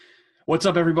What's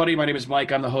up, everybody? My name is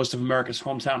Mike. I'm the host of America's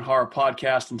Hometown Horror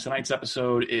Podcast, and tonight's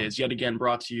episode is yet again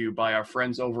brought to you by our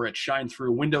friends over at Shine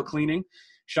Through Window Cleaning.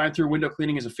 Shine Through Window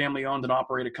Cleaning is a family-owned and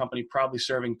operated company proudly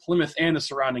serving Plymouth and the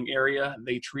surrounding area.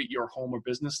 They treat your home or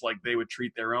business like they would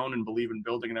treat their own and believe in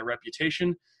building their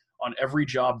reputation on every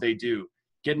job they do.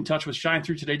 Get in touch with Shine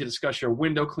Through today to discuss your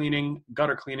window cleaning,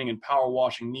 gutter cleaning, and power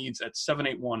washing needs at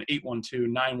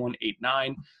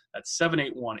 781-812-9189. That's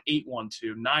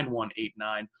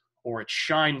 781-812-9189. Or at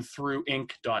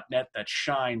shinethroughinc.net. That's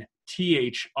shine,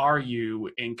 T-H-R-U,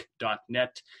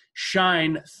 inc.net.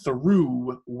 Shine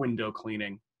Through Window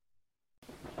Cleaning.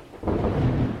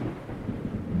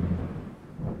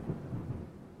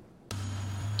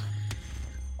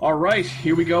 All right,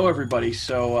 here we go, everybody.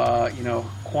 So,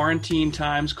 quarantine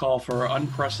times call for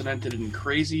unprecedented and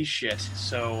crazy shit.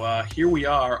 So here we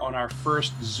are on our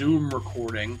first Zoom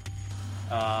recording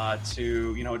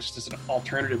just as an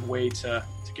alternative way to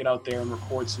get out there and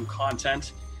record some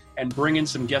content and bring in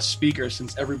some guest speakers,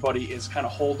 since everybody is kind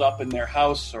of holed up in their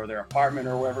house or their apartment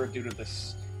or wherever due to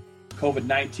this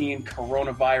COVID-19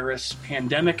 coronavirus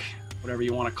pandemic, whatever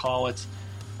you want to call it.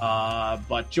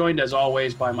 But joined as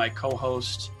always by my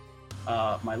co-host,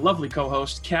 my lovely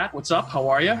co-host, Kat. What's up? How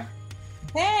are you?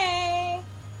 Hey!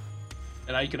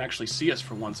 And now you can actually see us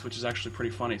for once, which is actually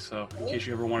pretty funny. So in case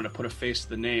you ever wanted to put a face to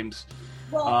the names.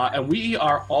 And we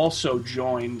are also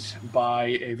joined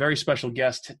by a very special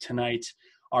guest tonight,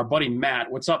 our buddy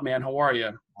Matt. What's up, man? How are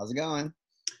you? How's it going?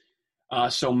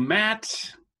 So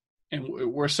Matt, and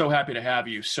we're so happy to have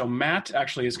you. So Matt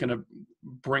actually is going to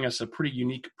bring us a pretty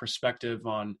unique perspective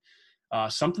on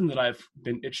something that I've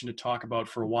been itching to talk about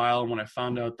for a while. And when I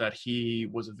found out that he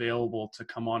was available to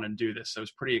come on and do this, I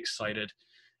was pretty excited.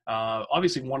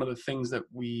 Obviously, one of the things that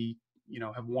we,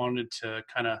 have wanted to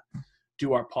kind of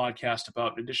do our podcast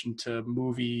about, in addition to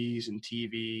movies and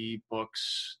TV,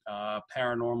 books,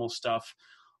 paranormal stuff,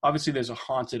 obviously there's a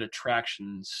haunted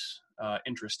attractions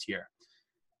interest here.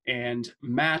 And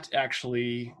Matt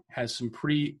actually has some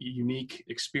pretty unique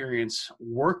experience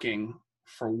working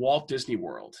for Walt Disney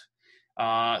World.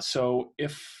 So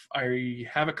if I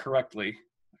have it correctly,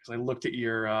 because I looked at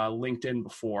your LinkedIn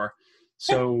before,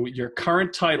 so your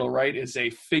current title, right, is a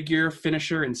figure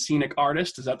finisher and scenic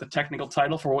artist. Is that the technical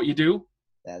title for what you do?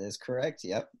 That is correct.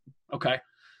 Yep. Okay.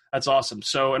 That's awesome.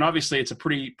 So, and obviously it's a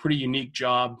pretty unique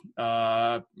job,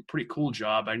 pretty cool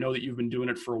job. I know that you've been doing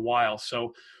it for a while.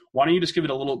 So why don't you just give us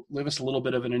a little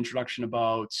bit of an introduction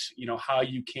about, how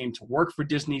you came to work for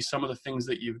Disney, some of the things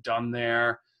that you've done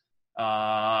there,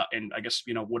 and I guess,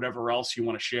 whatever else you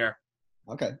want to share.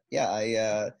 Okay.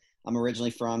 Yeah. I'm originally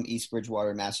from East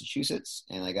Bridgewater, Massachusetts,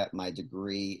 and I got my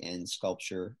degree in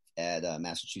sculpture at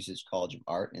Massachusetts College of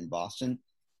Art in Boston,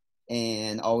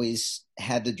 and always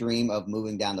had the dream of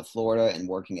moving down to Florida and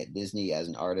working at Disney as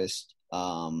an artist.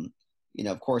 Of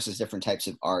course, there's different types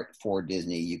of art for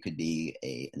Disney. You could be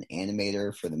an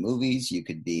animator for the movies. You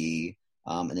could be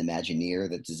an Imagineer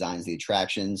that designs the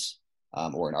attractions,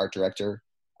 or an art director.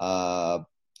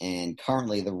 And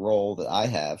currently the role that I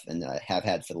have, and I have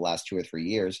had for the last 2 or 3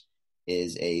 years,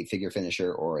 is a figure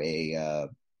finisher or a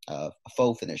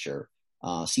faux finisher,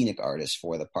 scenic artist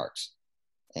for the parks.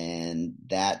 And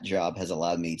that job has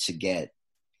allowed me to get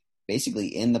basically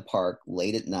in the park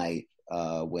late at night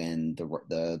when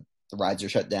the rides are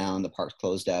shut down, the park's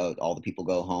closed out, all the people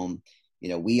go home.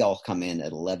 We all come in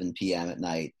at 11 p.m. at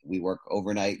night. We work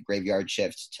overnight graveyard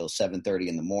shifts till 7:30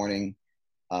 in the morning,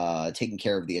 taking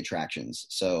care of the attractions.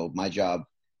 So my job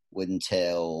would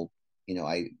entail,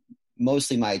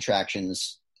 mostly my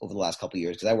attractions over the last couple of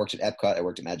years, because I worked at Epcot, I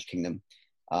worked at Magic Kingdom.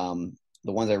 The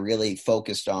ones I really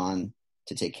focused on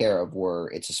to take care of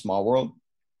were It's a Small World,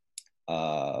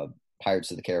 Pirates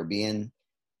of the Caribbean,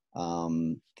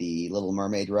 the Little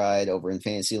Mermaid ride over in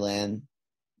Fantasyland,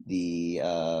 the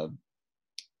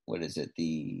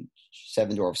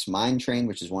Seven Dwarfs Mine Train,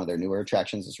 which is one of their newer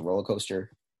attractions. It's a roller coaster.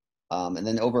 And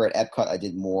then over at Epcot, I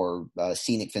did more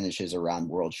scenic finishes around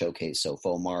World Showcase. So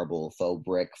faux marble, faux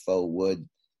brick, faux wood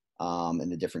in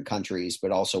the different countries,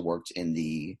 but also worked in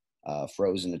the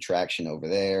Frozen attraction over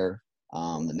there,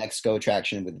 the Mexico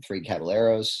attraction with the Three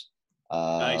Caballeros.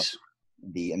 Nice.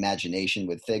 The Imagination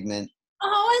with Figment. Oh,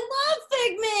 I love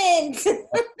Figment!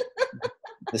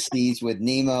 The Seas with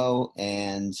Nemo,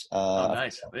 and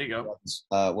nice. There you go.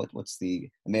 What's the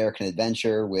American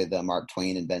Adventure with Mark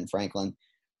Twain and Ben Franklin.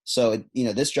 So,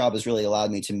 this job has really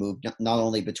allowed me to move not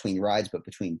only between rides, but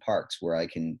between parks, where I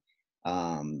can,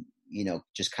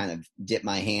 just kind of dip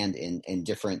my hand in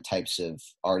different types of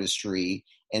artistry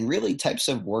and really types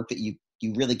of work that you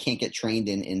really can't get trained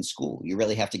in school. You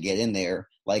really have to get in there,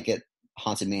 like at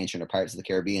Haunted Mansion or Pirates of the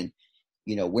Caribbean.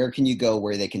 where can you go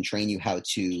where they can train you how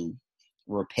to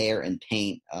repair and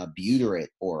paint butyrate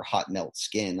or hot melt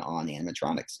skin on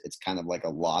animatronics. It's kind of like a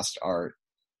lost art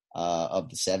of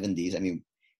the 70s. I mean,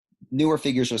 newer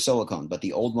figures are silicone, but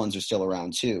the old ones are still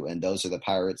around too. And those are the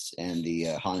Pirates and the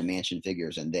Haunted Mansion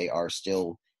figures. And they are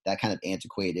still that kind of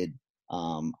antiquated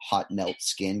hot melt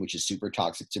skin, which is super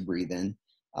toxic to breathe in.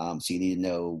 So you need to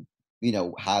know,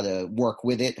 how to work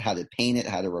with it, how to paint it,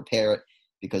 how to repair it,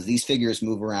 because these figures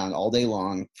move around all day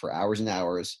long for hours and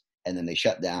hours, and then they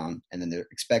shut down, and then they're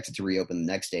expected to reopen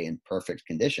the next day in perfect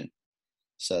condition.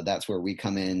 So that's where we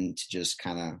come in to just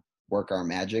kind of work our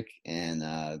magic, and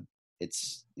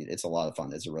it's a lot of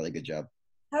fun. It's a really good job.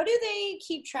 How do they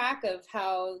keep track of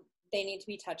how they need to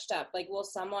be touched up? Like, will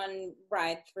someone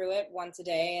ride through it once a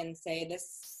day and say,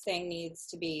 this thing needs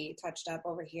to be touched up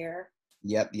over here?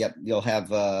 Yep. You'll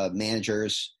have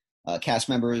managers, cast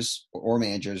members or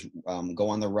managers go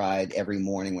on the ride every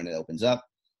morning when it opens up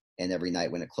and every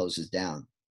night when it closes down.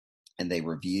 And they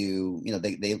review,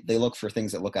 they look for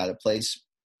things that look out of place.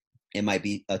 It might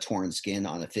be a torn skin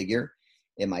on a figure.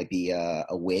 It might be a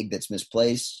wig that's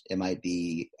misplaced. It might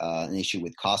be an issue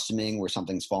with costuming where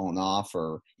something's fallen off,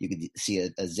 or you could see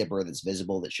a zipper that's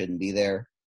visible that shouldn't be there.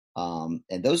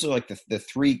 And those are like the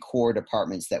three core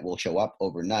departments that will show up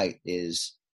overnight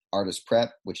is artist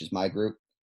prep, which is my group,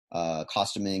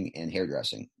 costuming, and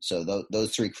hairdressing. So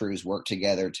those three crews work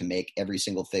together to make every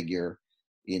single figure,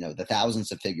 the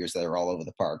thousands of figures that are all over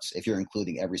the parks, if you're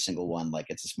including every single one, like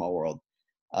It's a Small World,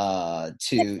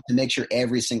 to make sure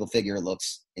every single figure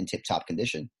looks in tip-top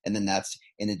condition. And then that's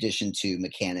in addition to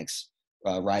mechanics,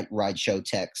 ride show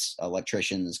techs,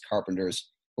 electricians, carpenters,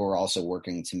 who are also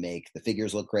working to make the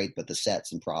figures look great, but the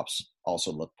sets and props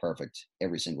also look perfect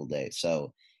every single day.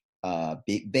 So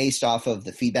based off of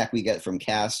the feedback we get from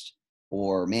cast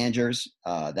or managers,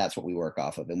 that's what we work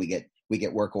off of. And we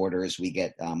get work orders, we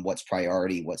get what's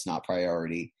priority, what's not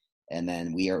priority. And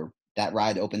then that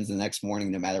ride opens the next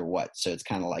morning no matter what. So it's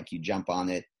kind of like you jump on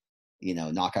it,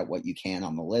 knock out what you can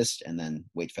on the list, and then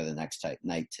wait for the next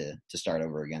night to start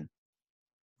over again.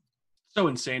 So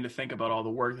insane to think about all the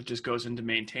work that just goes into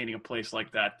maintaining a place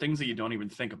like that, things that you don't even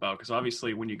think about, because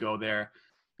obviously when you go there,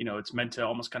 it's meant to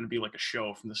almost kind of be like a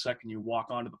show from the second you walk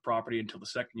onto the property until the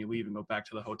second you leave and go back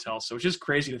to the hotel. So it's just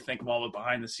crazy to think of all the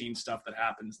behind the scenes stuff that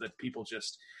happens that people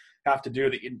just have to do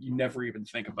that you never even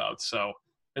think about. So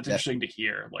it's interesting to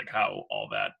hear like how all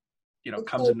that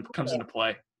comes into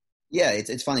play. Yeah,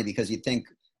 it's funny because you think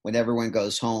when everyone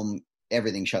goes home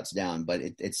everything shuts down, but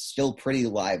it's still pretty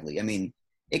lively. I mean,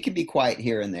 it can be quiet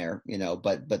here and there,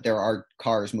 but there are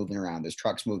cars moving around. There's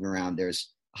trucks moving around.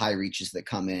 There's high reaches that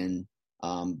come in.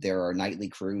 There are nightly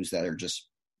crews that are just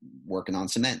working on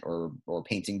cement or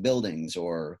painting buildings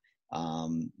or,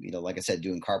 like I said,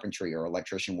 doing carpentry or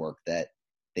electrician work that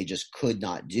they just could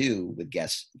not do with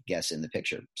guests in the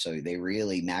picture. So they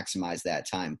really maximize that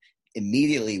time.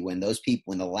 Immediately when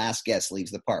the last guest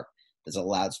leaves the park, there's a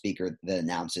loudspeaker that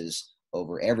announces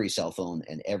over every cell phone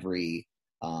and every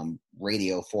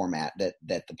radio format that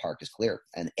the park is clear,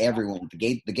 and everyone,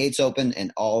 the gates open,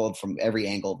 and from every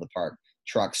angle of the park,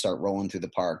 trucks start rolling through the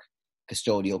park.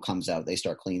 Custodial comes out, they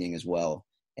start cleaning as well,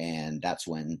 and that's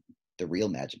when the real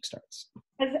magic starts.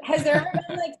 Has there ever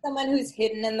been like someone who's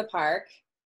hidden in the park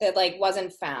that like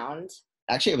wasn't found?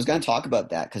 Actually, I was going to talk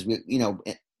about that because we,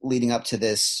 leading up to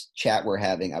this chat we're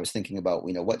having, I was thinking about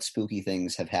what spooky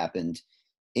things have happened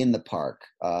in the park.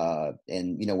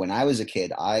 And when I was a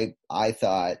kid, I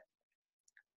thought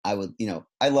I would,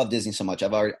 I love Disney so much.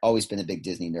 I've always been a big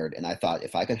Disney nerd. And I thought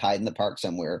if I could hide in the park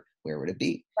somewhere, where would it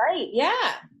be? Right.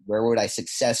 Yeah. Where would I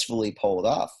successfully pull it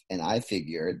off? And I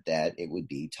figured that it would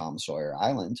be Tom Sawyer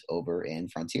Island over in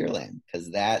Frontierland. Because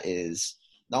that is,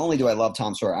 not only do I love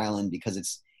Tom Sawyer Island because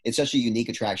it's such a unique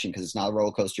attraction because it's not a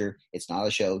roller coaster. It's not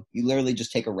a show. You literally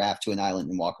just take a raft to an island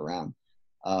and walk around.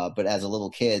 But as a little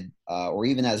kid, or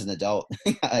even as an adult,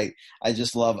 I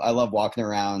love walking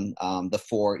around the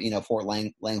fort. Fort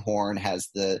Langhorne has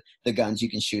the guns you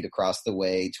can shoot across the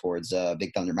way towards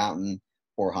Big Thunder Mountain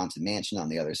or Haunted Mansion on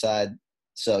the other side.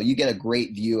 So you get a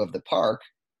great view of the park,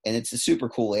 and it's a super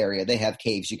cool area. They have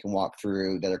caves you can walk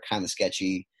through that are kind of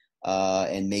sketchy,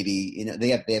 and maybe they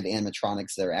have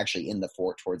animatronics that are actually in the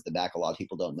fort towards the back. A lot of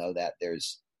people don't know that.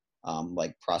 There's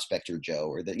like Prospector Joe,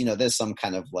 or there's some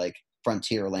kind of like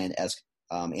Frontierland-esque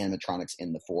animatronics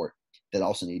in the fort that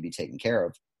also need to be taken care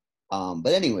of.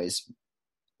 But anyways,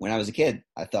 when I was a kid,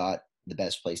 I thought the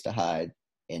best place to hide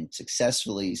and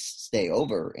successfully stay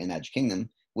over in Magic Kingdom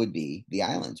would be the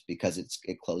island because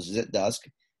it closes at dusk,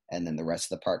 and then the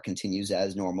rest of the park continues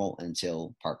as normal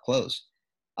until park close.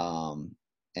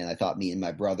 and I thought me and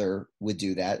my brother would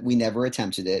do that. We never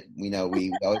attempted it. We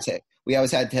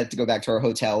always had to go back to our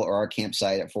hotel or our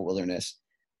campsite at Fort Wilderness.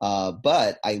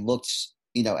 But I looked,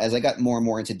 as I got more and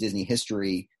more into Disney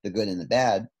history, the good and the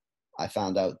bad, I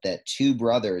found out that two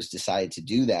brothers decided to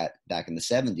do that back in the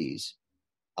 70s.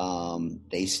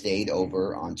 They stayed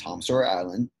over on Tom Sawyer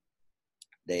Island.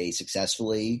 They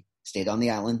successfully stayed on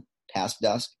the island past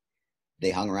dusk.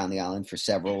 They hung around the island for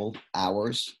several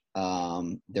hours.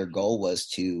 Their goal was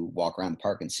to walk around the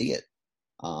park and see it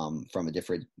from a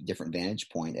different vantage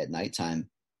point at nighttime.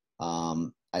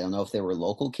 I don't know if they were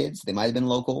local kids. They might have been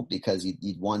local, because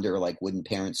you'd wonder, like, wouldn't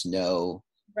parents know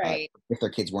Right. if their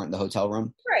kids weren't in the hotel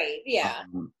room? Right. Yeah.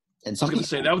 And I was going to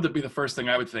say that would be the first thing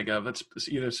I would think of. That's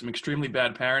either some extremely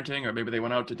bad parenting, or maybe they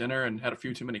went out to dinner and had a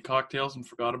few too many cocktails and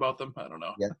forgot about them. I don't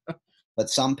know. Yeah. But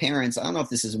some parents, I don't know if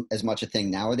this is as much a thing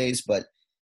nowadays, but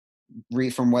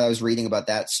from what I was reading about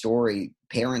that story,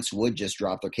 parents would just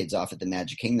drop their kids off at the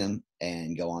Magic Kingdom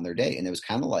and go on their day. And it was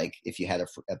kind of like if you had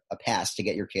a pass to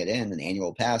get your kid in, an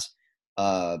annual pass,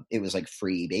 it was like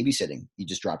free babysitting. You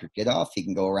just drop your kid off. He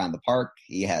can go around the park.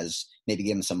 He has, maybe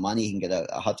give him some money. He can get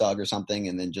a hot dog or something,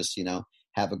 and then just,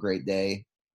 have a great day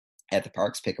at the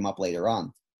parks, pick him up later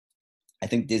on. I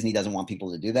think Disney doesn't want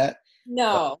people to do that.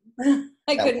 No,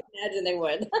 I couldn't imagine they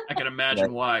would. I can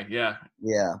imagine why. Yeah.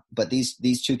 Yeah. But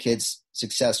these two kids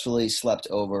successfully slept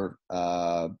over.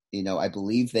 I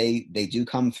believe they do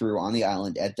come through on the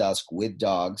island at dusk with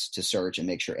dogs to search and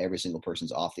make sure every single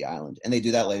person's off the island. And they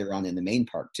do that later on in the main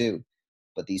park too.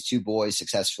 But these two boys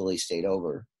successfully stayed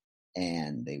over,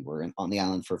 and they were on the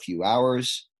island for a few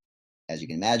hours. As you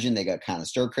can imagine, they got kind of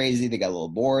stir crazy. They got a little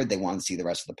bored. They wanted to see the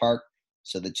rest of the park.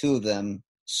 So the two of them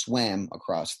swam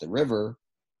across the river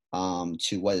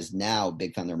to what is now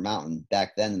Big Thunder Mountain.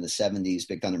 Back then in the 70s,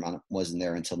 Big Thunder Mountain wasn't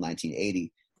there until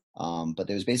 1980. But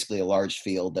there was basically a large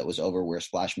field that was over where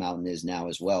Splash Mountain is now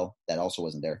as well. That also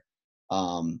wasn't there.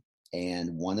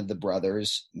 And one of the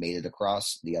brothers made it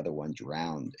across. The other one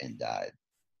drowned and died.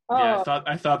 Yeah,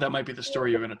 I thought that might be the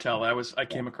story you were going to tell. I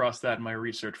came across that in my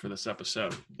research for this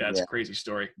episode. Yeah, it's a crazy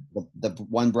story. The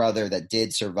one brother that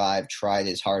did survive tried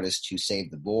his hardest to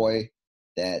save the boy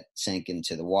that sank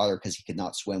into the water because he could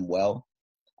not swim well.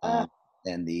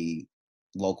 And the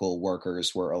local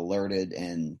workers were alerted,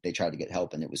 and they tried to get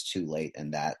help, and it was too late.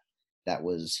 And that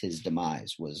was his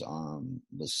demise, was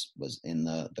in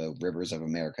the rivers of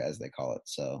America, as they call it.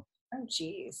 So, oh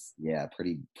geez. Yeah,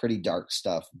 pretty dark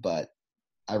stuff. But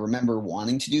I remember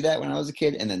wanting to do that when I was a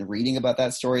kid, and then reading about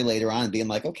that story later on and being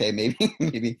like, okay,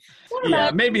 maybe.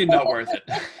 Yeah, maybe not worth it.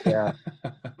 Yeah.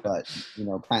 But,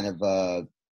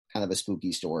 kind of a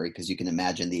spooky story, because you can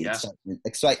imagine the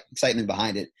excitement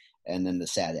behind it, and then the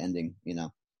sad ending,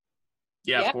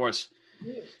 Yeah, of course.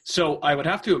 So I would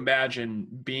have to imagine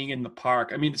being in the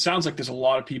park. I mean, it sounds like there's a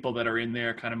lot of people that are in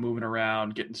there kind of moving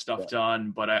around, getting stuff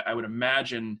done, but I would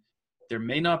imagine there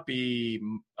may not be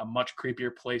a much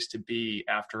creepier place to be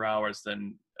after hours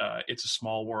than It's a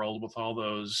Small World, with all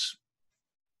those,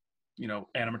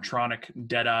 animatronic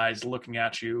dead eyes looking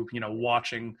at you,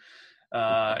 watching,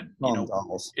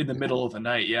 in the middle of the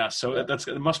night. Yeah. So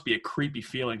it must be a creepy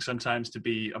feeling sometimes to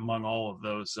be among all of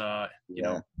those,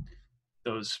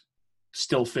 those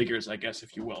still figures, I guess,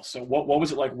 if you will. So what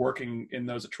was it like working in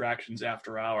those attractions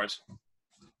after hours?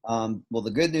 Well,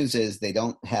 the good news is they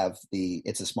don't have the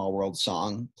It's a Small World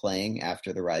song playing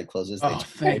after the ride closes.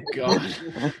 Thank God.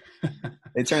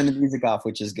 They turn the music off,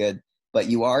 which is good. But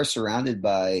you are surrounded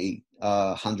by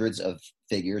hundreds of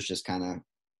figures just kind of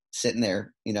sitting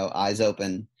there, eyes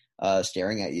open,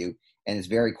 staring at you. And it's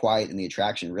very quiet in the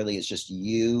attraction. Really, it's just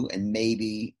you and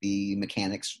maybe the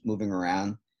mechanics moving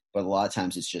around. But a lot of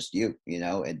times it's just you,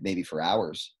 and maybe for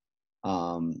hours.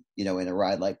 In a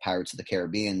ride like Pirates of the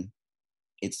Caribbean,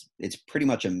 it's pretty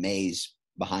much a maze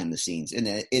behind the scenes, and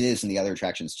it is in the other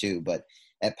attractions too. But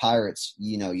at Pirates,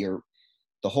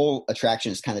 the whole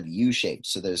attraction is kind of U-shaped.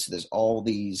 So there's all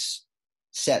these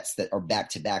sets that are back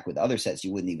to back with other sets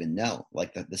you wouldn't even know,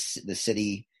 like the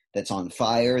city that's on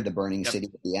fire, the burning city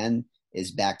at the end,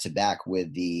 is back to back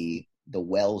with the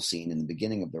well scene in the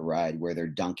beginning of the ride where they're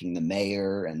dunking the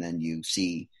mayor, and then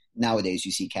nowadays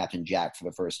you see Captain Jack for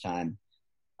the first time.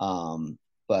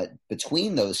 But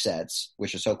between those sets,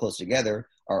 which are so close together,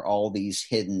 are all these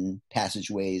hidden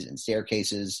passageways and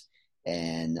staircases.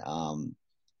 And,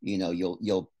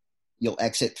 you'll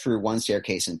exit through one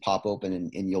staircase and pop open,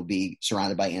 and you'll be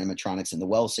surrounded by animatronics in the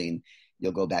well scene.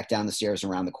 You'll go back down the stairs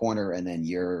around the corner, and then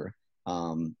you're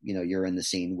in the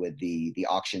scene with the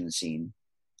auction scene.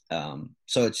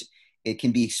 So it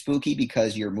can be spooky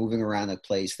because you're moving around a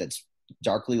place that's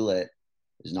darkly lit.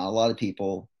 There's not a lot of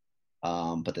people.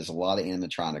 But there's a lot of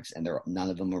animatronics, and none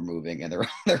of them are moving, and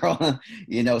they're all,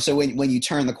 you know. So when you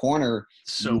turn the corner,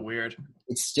 So weird.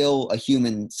 it's still a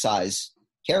human size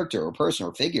character or person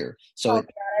or figure. So God,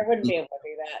 I wouldn't be able to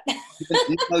do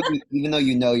that. even though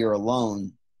you know you're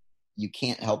alone, you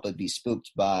can't help but be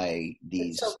spooked by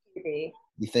these It's so creepy.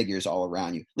 the figures all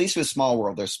around you. At least with Small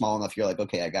World, they're small enough. You're like,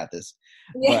 okay, I got this.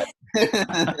 Yeah.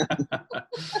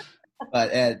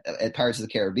 But at Pirates of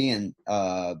the Caribbean,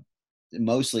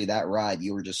 mostly that ride,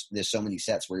 there's so many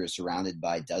sets where you're surrounded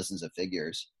by dozens of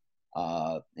figures,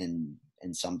 and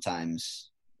sometimes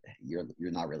you're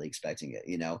not really expecting it,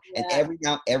 you know. Yeah.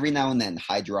 And every now and then,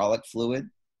 hydraulic fluid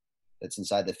that's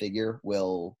inside the figure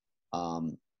will,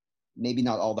 maybe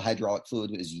not all the hydraulic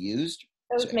fluid is used.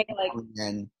 Those make it like, And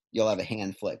then you'll have a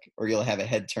hand flick, or you'll have a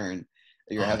head turn.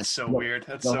 That's so weird.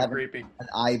 That's so creepy. An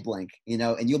eye blink, you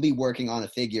know, and you'll be working on a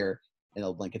figure, and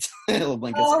it'll blink. It'll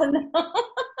blink. oh no.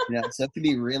 You know, so it can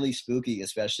be really spooky,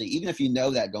 especially even if you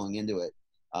know that going into it.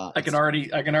 I can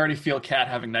already feel Kat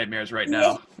having nightmares right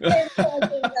now.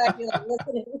 Exactly, like,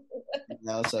 listening. You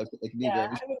know, so it can be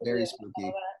very spooky,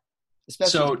 That.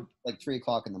 especially like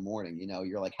 3:00 in the morning. You know,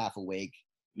 you're like half awake.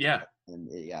 Yeah. And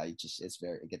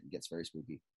it gets very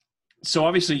spooky. So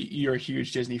obviously you're a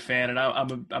huge Disney fan, and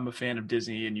I'm a fan of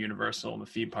Disney and Universal and the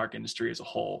theme park industry as a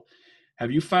whole. Have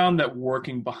you found that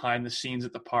working behind the scenes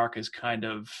at the park has kind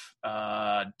of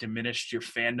diminished your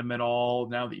fandom at all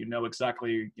now that you know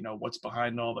exactly, you know, what's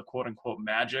behind all the quote unquote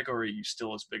magic, or are you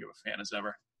still as big of a fan as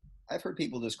ever? I've heard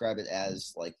people describe it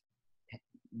as like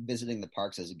visiting the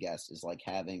parks as a guest is like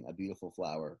having a beautiful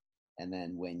flower. And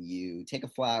then when you take a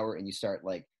flower and you start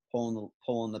like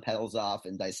pulling the petals off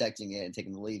and dissecting it and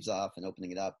taking the leaves off and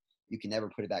opening it up, you can never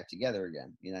put it back together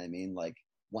again. You know what I mean? Like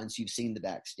once you've seen the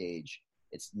backstage,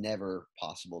 it's never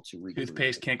possible to recreate.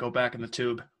 Toothpaste can't go back in the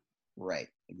tube. Right.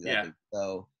 Exactly. Yeah.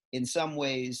 So in some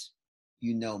ways,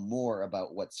 you know more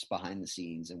about what's behind the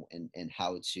scenes and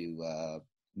how to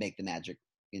make the magic,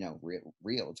 you know,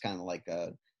 real. It's kind of like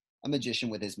a magician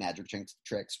with his magic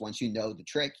tricks. Once you know the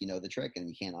trick, you know the trick, and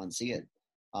you can't unsee it.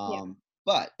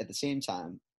 But at the same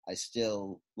time, I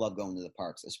still love going to the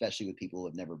parks, especially with people who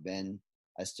have never been.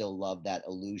 I still love that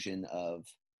illusion of,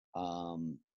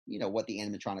 you know, what the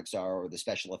animatronics are or the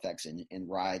special effects in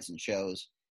rides and shows.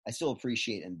 I still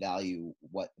appreciate and value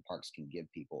what the parks can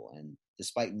give people. And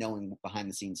despite knowing behind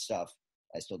the scenes stuff,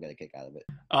 I still get a kick out of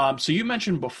it. So you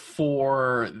mentioned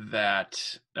before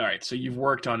that, all right, so you've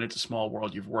worked on It's a Small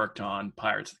World, you've worked on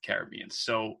Pirates of the Caribbean.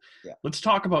 So let's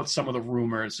talk about some of the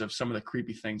rumors of some of the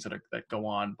creepy things that go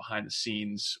on behind the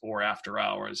scenes or after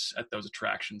hours at those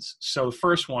attractions. So the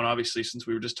first one, obviously, since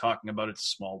we were just talking about It's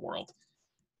a Small World,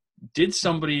 did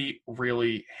somebody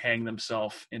really hang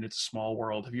themselves in It's a Small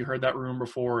World? Have you heard that rumor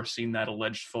before or seen that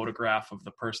alleged photograph of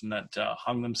the person that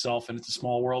hung themselves in It's a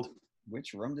Small World?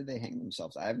 Which room did they hang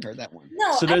themselves? I haven't heard that one.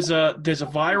 No. So there's a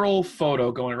viral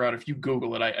photo going around. If you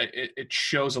Google it, it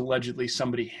shows allegedly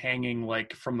somebody hanging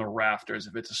like from the rafters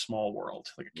of It's a Small World,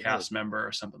 like a cast member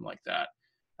or something like that.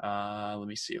 Let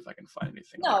me see if I can find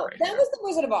anything. No, that was the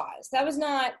Wizard of Oz. That was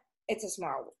not It's a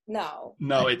Small World.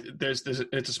 No. There's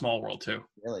It's a Small World too.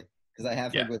 Really? Because I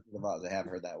have heard Wizard of Oz. I have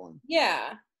heard that one.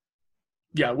 Yeah.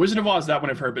 Yeah, Wizard of Oz, that one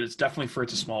I've heard, but it's definitely for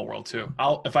It's a Small World too.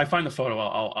 If I find the photo,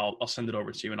 I'll send it over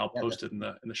to you, and I'll post it in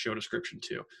the show description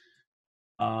too.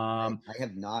 I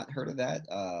have not heard of that.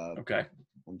 Okay.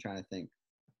 I'm trying to think.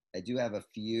 I do have a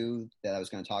few that I was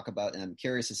going to talk about, and I'm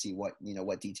curious to see what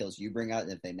details you bring out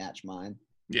and if they match mine.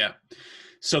 Yeah.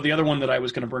 So the other one that I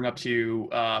was going to bring up to you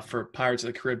for Pirates of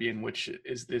the Caribbean, which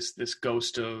is this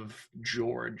ghost of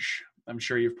George. I'm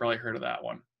sure you've probably heard of that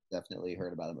one. Definitely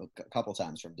heard about him a couple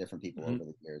times from different people over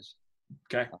the years.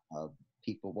 Okay.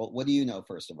 People. Well, what do you know,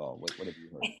 first of all? What have you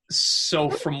heard? So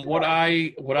from what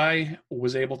I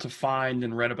was able to find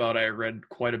and read about, I read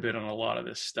quite a bit on a lot of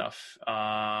this stuff.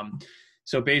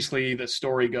 So basically the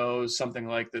story goes something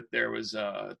like that there was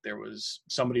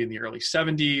somebody in the early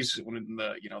 70s when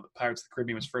the Pirates of the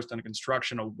Caribbean was first under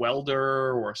construction, a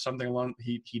welder or something along,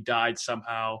 he died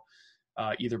somehow,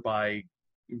 either by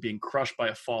being crushed by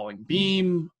a falling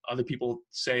beam. Other people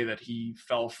say that he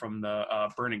fell from the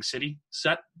Burning City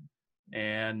set.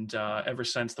 And ever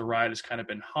since, the ride has kind of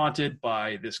been haunted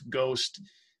by this ghost.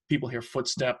 People hear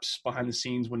footsteps behind the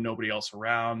scenes when nobody else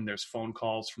around. There's phone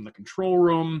calls from the control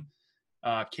room.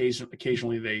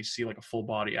 Occasionally they see like a full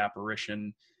body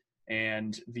apparition.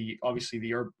 And the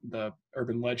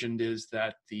urban legend is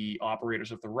that the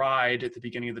operators of the ride at the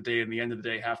beginning of the day and the end of the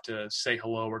day have to say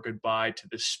hello or goodbye to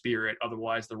the spirit.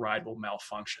 Otherwise, the ride will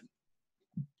malfunction.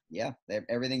 Yeah,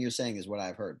 everything you're saying is what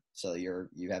I've heard. So you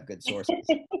have good sources.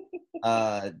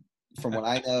 from what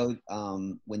I know,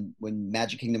 when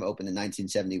Magic Kingdom opened in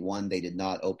 1971, they did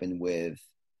not open with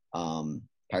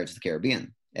Pirates of the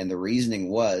Caribbean, and the reasoning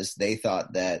was they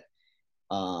thought that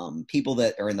people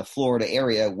that are in the Florida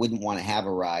area wouldn't want to have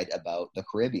a ride about the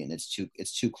Caribbean. It's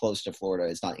too close to Florida.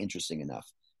 It's not interesting enough.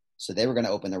 So they were going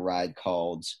to open a ride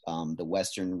called the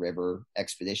Western River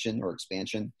Expedition or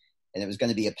Expansion, and it was going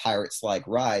to be a Pirates-like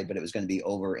ride, but it was going to be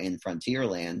over in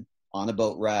Frontierland on a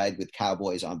boat ride with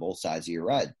cowboys on both sides of your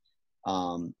ride.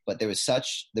 But there was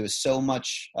so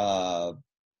much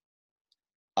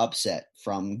upset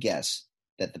from guests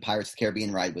that the Pirates of the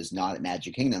Caribbean ride was not at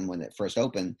Magic Kingdom when it first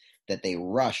opened, that they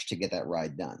rushed to get that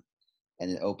ride done.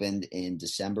 And it opened in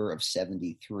December of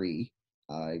 73,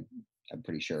 I'm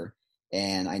pretty sure.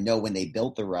 And I know when they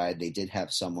built the ride, they did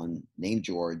have someone named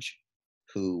George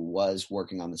who was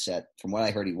working on the set. From what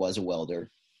I heard, he was a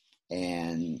welder.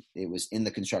 And it was in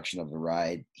the construction of the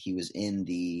ride. He was in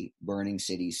the Burning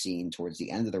City scene towards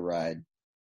the end of the ride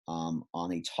on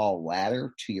a tall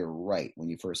ladder to your right when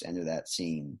you first enter that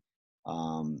scene.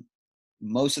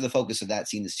 Most of the focus of that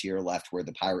scene is to your left where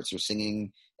the pirates are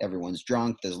singing. Everyone's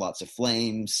drunk. There's lots of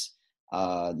flames.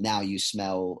 Now you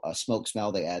smell a smoke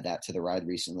smell. They add that to the ride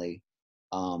recently.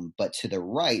 But to the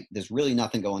right, there's really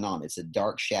nothing going on. It's a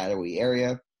dark, shadowy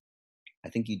area. I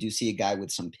think you do see a guy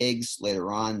with some pigs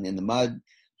later on in the mud,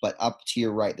 but up to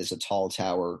your right, there's a tall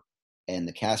tower, and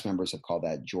the cast members have called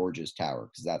that George's Tower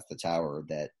because that's the tower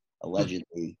that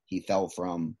allegedly he fell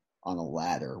from on a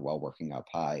ladder while working up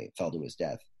high. It fell to his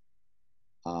death.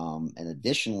 And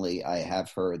additionally, I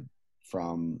have heard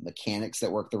from mechanics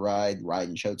that work the ride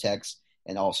and show techs,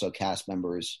 and also cast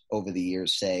members over the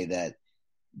years say that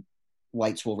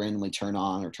lights will randomly turn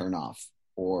on or turn off,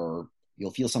 or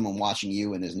you'll feel someone watching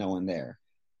you and there's no one there,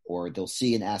 or they'll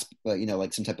see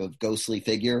like some type of ghostly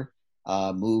figure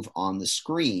move on the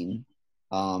screen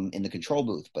in the control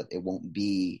booth, but it won't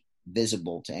be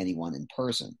visible to anyone in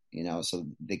person, so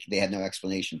they have no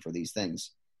explanation for these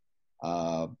things.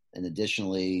 And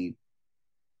additionally,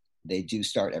 they do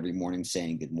start every morning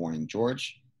saying good morning,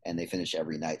 George, and they finish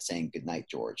every night saying good night,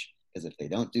 George, because if they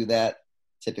don't do that,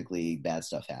 typically bad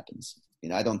stuff happens.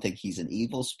 I don't think he's an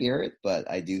evil spirit, but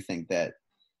I do think that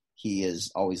he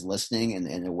is always listening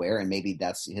and aware, and maybe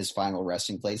that's his final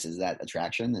resting place is that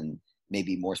attraction, and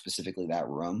maybe more specifically that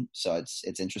room. So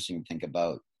it's interesting to think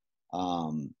about,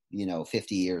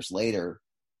 50 years later,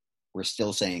 we're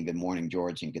still saying good morning,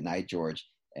 George, and good night, George,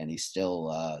 and we're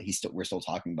still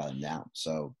talking about him now.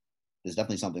 So there's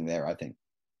definitely something there, I think.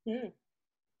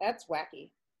 That's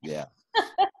wacky. Yeah.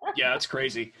 Yeah, that's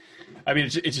crazy. I mean,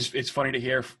 it's funny to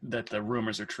hear that the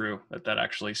rumors are true, that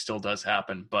actually still does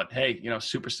happen. But hey,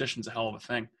 superstition's a hell of a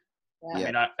thing.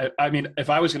 Yeah. I mean, if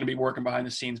I was going to be working behind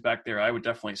the scenes back there, I would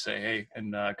definitely say hey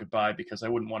and goodbye, because I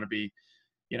wouldn't want to be,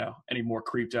 any more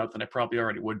creeped out than I probably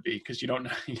already would be, because you don't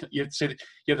know. You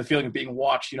have the feeling of being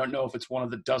watched. You don't know if it's one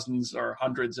of the dozens or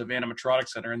hundreds of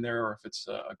animatronics that are in there, or if it's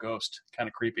a ghost. Kind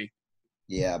of creepy.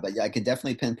 Yeah, but I could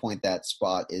definitely pinpoint that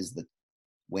spot is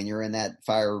when you're in that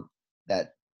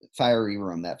fiery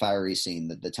room, that fiery scene,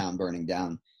 the town burning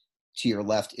down. To your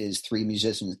left is 3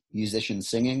 musicians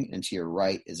singing, and to your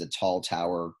right is a tall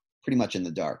tower, pretty much in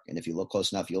the dark. And if you look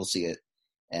close enough, you'll see it.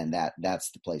 And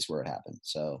that's the place where it happened.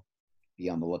 So be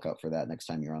on the lookout for that next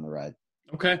time you're on the ride.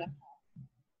 Okay,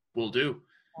 will do.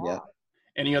 Yeah.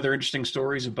 Any other interesting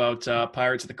stories about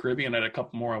Pirates of the Caribbean? I had a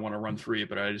couple more I want to run through you,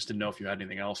 but I just didn't know if you had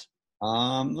anything else.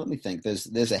 Let me think.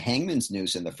 There's a hangman's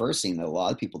noose in the first scene that a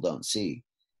lot of people don't see.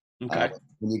 Okay.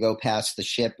 When you go past the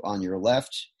ship on your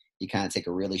left, you kind of take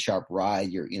a really sharp ride.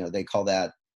 They call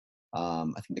that, I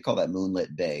think they call that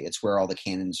Moonlit Bay. It's where all the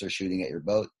cannons are shooting at your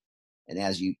boat. And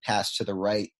as you pass to the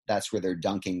right, that's where they're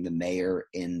dunking the mayor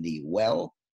in the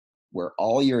well, where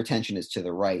all your attention is to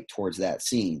the right towards that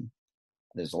scene.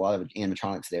 There's a lot of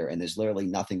animatronics there, and there's literally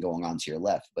nothing going on to your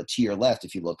left. But to your left,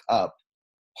 if you look up,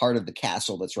 part of the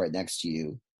castle that's right next to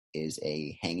you is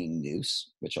a hanging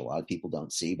noose, which a lot of people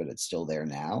don't see, but it's still there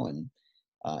now. And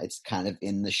it's kind of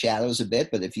in the shadows a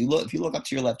bit, but if you look up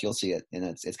to your left, you'll see it. And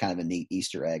it's kind of a neat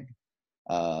Easter egg,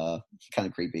 kind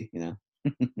of creepy,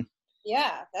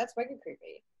 Yeah, that's wicked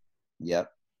creepy. Yep.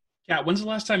 Kat, when's the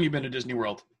last time you've been to Disney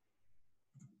World?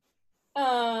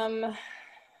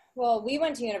 Well, we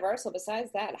went to Universal.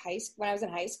 Besides that, when I was in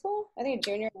high school, I think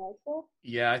junior in high school.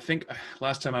 Yeah, I think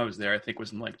last time I was there, I think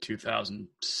was in like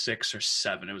 2006 or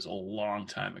 7. It was a long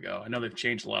time ago. I know they've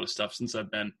changed a lot of stuff since I've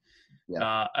been.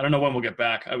 Yeah. I don't know when we'll get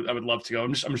back. I would love to go.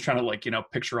 I'm just trying to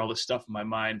picture all this stuff in my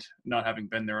mind, not having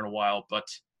been there in a while. But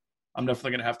I'm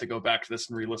definitely gonna have to go back to this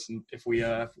and re-listen if we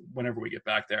whenever we get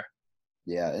back there.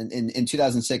 Yeah, and in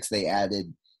 2006 they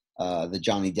added the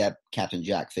Johnny Depp Captain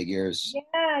Jack figures.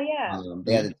 Yeah.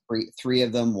 They had three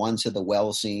of them, one to the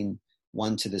well scene,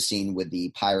 one to the scene with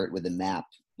the pirate with the map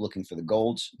looking for the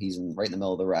gold. He's right in the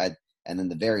middle of the ride. And then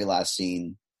the very last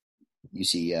scene, you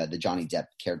see the Johnny Depp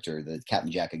character, the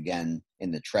Captain Jack again,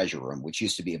 in the treasure room, which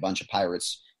used to be a bunch of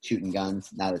pirates shooting guns.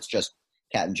 Now it's just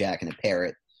Captain Jack and a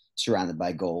parrot surrounded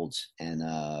by gold. And,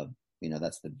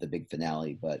 that's the big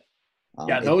finale. But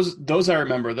those I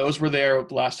remember. Those were there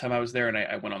last time I was there, and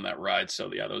I went on that ride.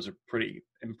 So, yeah, those are pretty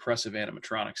impressive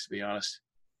animatronics, to be honest.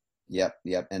 Yep.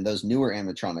 And those newer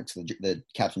animatronics, the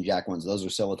Captain Jack ones, those are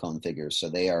silicone figures. So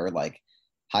they are like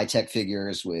high-tech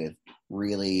figures with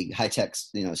really high-tech,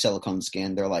 silicone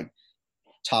skin. They're like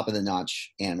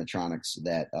top-of-the-notch animatronics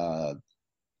that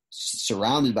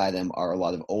surrounded by them are a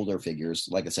lot of older figures,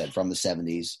 like I said, from the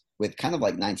 70s with kind of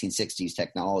like 1960s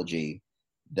technology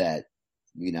that,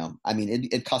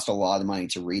 it cost a lot of money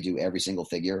to redo every single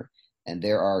figure. And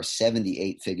there are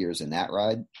 78 figures in that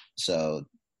ride. So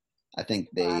I think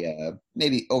they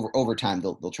maybe over time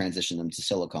they'll transition them to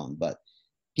silicone, but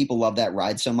people love that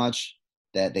ride so much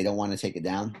that they don't want to take it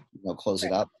down, close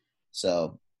it up.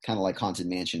 So kind of like Haunted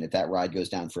Mansion, if that ride goes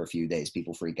down for a few days,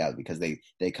 people freak out because they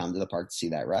come to the park to see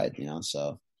that ride,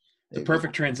 so. The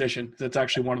perfect transition. That's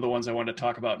actually one of the ones I wanted to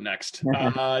talk about next.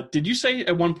 Did you say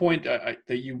at one point that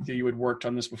you had worked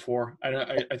on this before? I know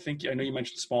you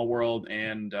mentioned Small World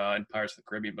and Pirates of the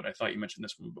Caribbean, but I thought you mentioned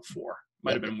this one before.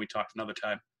 Might have been when we talked another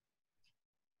time.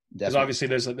 Because obviously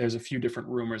there's a few different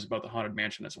rumors about the Haunted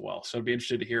Mansion as well. So I'd be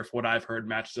interested to hear if what I've heard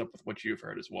matches up with what you've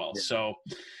heard as well. Yeah. So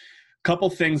a couple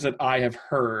things that I have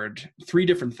heard, 3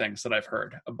 different things that I've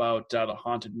heard about the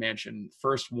Haunted Mansion.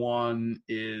 First one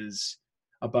is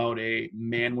about a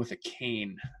man with a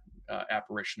cane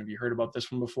apparition. Have you heard about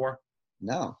this one before?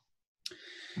 No.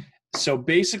 So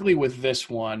basically with this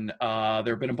one, there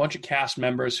have been a bunch of cast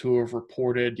members who have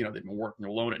reported, they've been working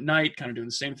alone at night, kind of doing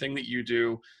the same thing that you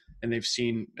do. And they've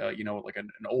seen, like an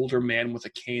older man with a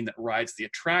cane that rides the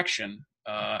attraction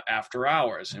after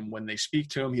hours. And when they speak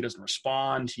to him, he doesn't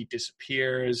respond. He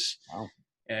disappears. Wow.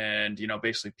 And,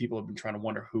 basically people have been trying to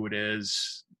wonder who it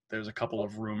is. There's a couple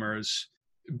of rumors.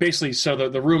 Basically, so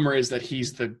the rumor is that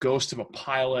he's the ghost of a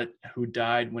pilot who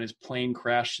died when his plane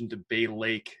crashed into Bay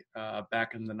Lake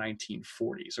back in the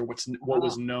 1940s, or what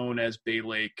was known as Bay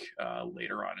Lake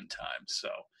later on in time. So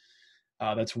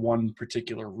that's one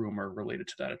particular rumor related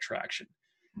to that attraction.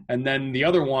 And then the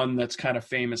other one that's kind of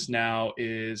famous now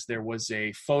is there was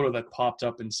a photo that popped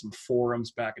up in some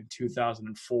forums back in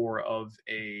 2004 of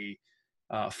a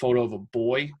photo of a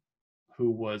boy who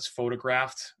was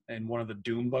photographed in one of the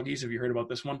Doom buggies. Have you heard about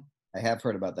this one? I have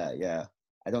heard about that, yeah.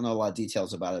 I don't know a lot of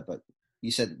details about it, but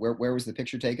you said where was the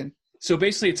picture taken? So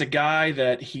basically it's a guy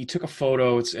that he took a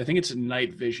photo. I think it's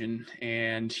night vision,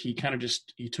 and he kind of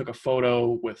he took a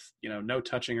photo with, no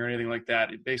touching or anything like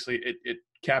that. It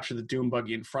captured the Doom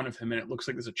buggy in front of him, and it looks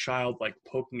like there's a child like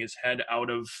poking his head out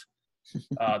of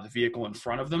the vehicle in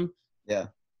front of them. Yeah.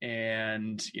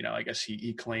 And, I guess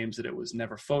he claims that it was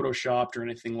never photoshopped or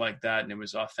anything like that, and it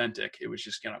was authentic. It was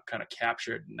just, kind of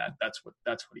captured, and that's what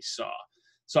he saw.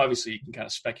 So obviously you can kind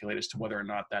of speculate as to whether or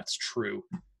not that's true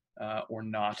or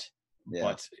not. Yeah.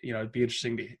 But, it'd be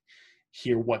interesting to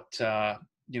hear what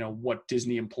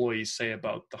Disney employees say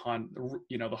about the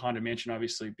Haunted Mansion,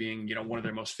 obviously being, one of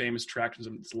their most famous attractions.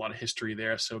 And there's a lot of history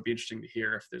there. So it'd be interesting to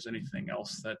hear if there's anything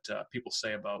else that people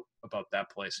say about that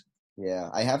place.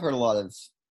 Yeah, I have heard a lot of,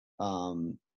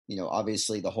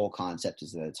 obviously the whole concept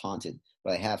is that it's haunted,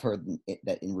 but I have heard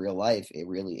that in real life, it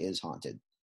really is haunted.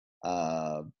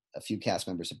 A few cast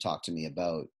members have talked to me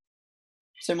about,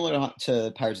 similar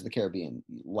to Pirates of the Caribbean,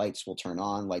 lights will turn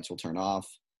on, lights will turn off.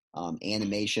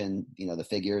 Animation, the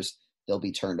figures, they'll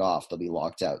be turned off, they'll be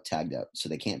locked out, tagged out, so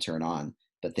they can't turn on,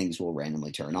 but things will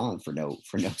randomly turn on for no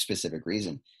specific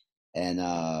reason. And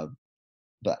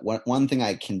but one thing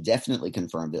I can definitely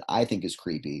confirm that I think is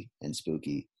creepy and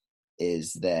spooky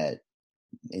is that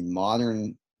in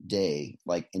modern day,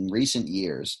 like in recent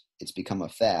years, it's become a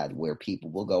fad where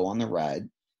people will go on the ride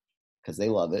because they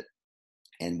love it,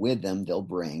 and with them they'll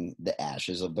bring the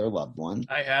ashes of their loved one.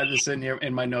 I had this in here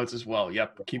in my notes as well.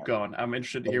 Yep, keep going. I'm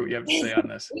interested to hear what you have to say on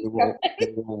this.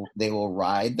 They will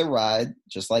ride the ride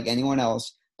just like anyone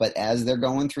else, but as they're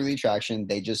going through the attraction,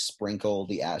 they just sprinkle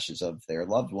the ashes of their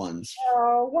loved ones.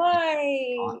 Oh,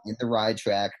 why? In the ride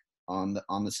track, on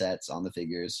the sets, on the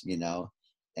figures,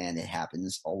 and it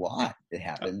happens a lot. It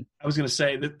happened. I was going to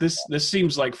say that this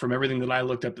seems like, from everything that I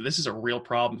looked up, that this is a real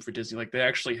problem for Disney. Like, they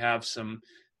actually have some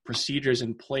procedures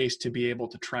in place to be able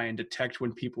to try and detect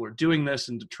when people are doing this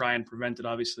and to try and prevent it,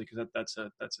 obviously, because that's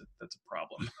a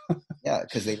problem. Yeah,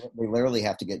 because they literally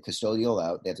have to get custodial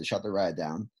out. They have to shut the ride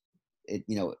down.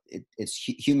 it's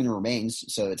human remains,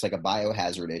 so it's like a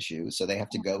biohazard issue. So they have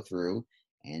to go through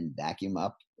and vacuum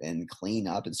up and clean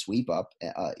up and sweep up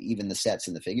even the sets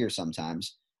and the figures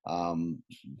sometimes,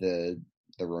 the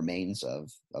remains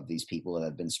of these people that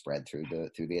have been spread through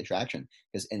the attraction,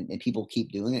 and people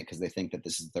keep doing it because they think that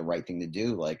this is the right thing to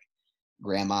do. Like,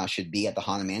 grandma should be at the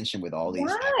Haunted Mansion with all these.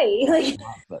 Why?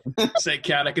 Say,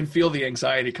 Kat, I can feel the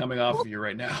anxiety coming off of you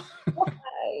right now.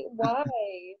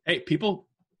 Why? Hey, people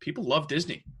love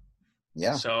Disney.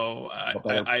 Yeah. So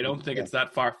I don't think it's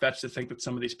that far fetched to think that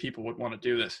some of these people would want to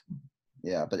do this.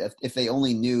 Yeah, but if they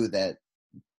only knew that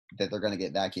they're going to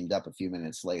get vacuumed up a few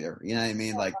minutes later, you know what I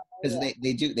mean? Like, because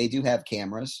they do have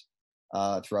cameras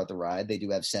throughout the ride. They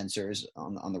do have sensors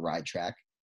on the ride track,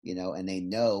 and they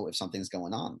know if something's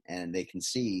going on, and they can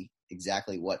see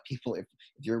exactly what people, if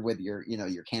you're with your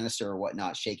canister or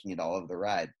whatnot shaking it all over the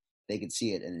ride, they could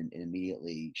see it and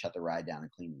immediately shut the ride down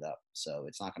and clean it up. So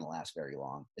it's not going to last very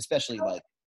long, especially like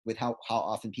with how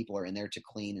often people are in there to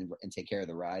clean and take care of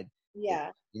the ride.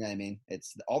 Yeah. You know what I mean?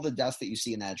 It's all the dust that you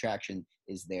see in that attraction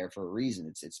is there for a reason.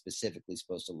 It's specifically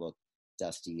supposed to look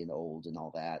dusty and old and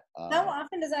all that. How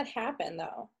often does that happen,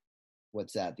 though?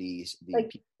 What's that? The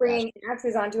like bringing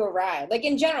taxis onto a ride, like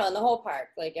in general, in the whole park,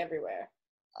 like everywhere.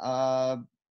 From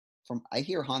I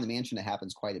hear Haunted Mansion, it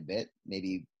happens quite a bit.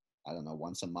 Maybe, I don't know,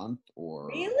 once a month or.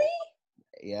 Really?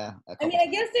 Yeah. I mean, I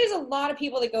guess there's a lot of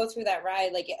people that go through that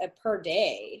ride like per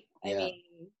day. Yeah. I mean,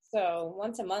 so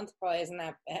once a month probably isn't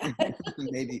that bad.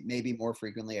 maybe more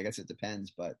frequently. I guess it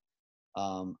depends, but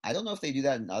I don't know if they do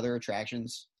that in other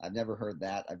attractions. I've never heard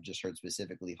that. I've just heard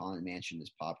specifically Haunted Mansion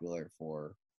is popular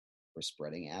for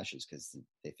spreading ashes because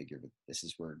they figure this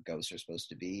is where ghosts are supposed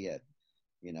to be.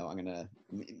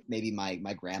 Maybe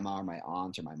my grandma or my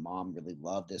aunt or my mom really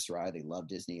love this ride. They love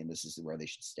Disney, and this is where they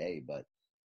should stay. But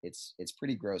it's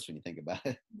pretty gross when you think about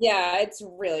it. Yeah, it's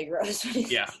really gross.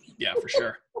 Yeah, for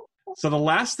sure. So the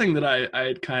last thing that I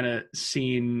had kind of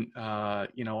seen, on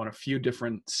a few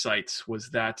different sites was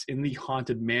that in the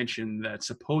Haunted Mansion that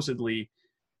supposedly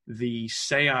the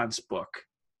Seance book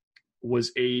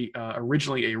was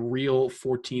originally a real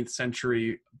 14th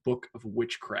century book of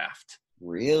witchcraft.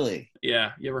 Really?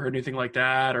 Yeah. You ever heard anything like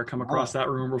that or come across that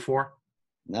rumor before?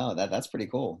 No, that's pretty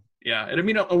cool. Yeah. And I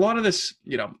mean, a lot of this,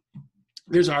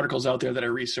 there's articles out there that I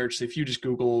researched. If you just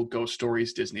Google ghost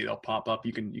stories Disney, they'll pop up.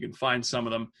 You can find some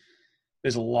of them.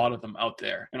 There's a lot of them out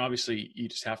there. And obviously you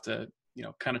just have to,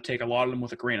 kind of take a lot of them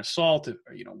with a grain of salt,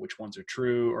 which ones are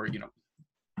true or,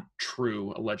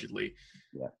 true allegedly,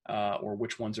 or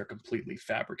which ones are completely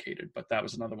fabricated. But that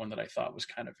was another one that I thought was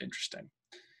kind of interesting.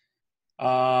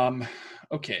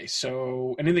 Okay.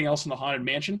 So anything else in the Haunted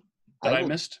Mansion that I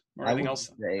missed or anything else?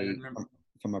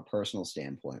 From a personal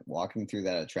standpoint, walking through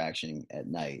that attraction at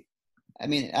night, I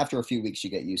mean, after a few weeks, you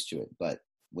get used to it. But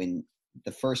when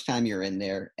the first time you're in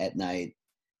there at night,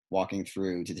 walking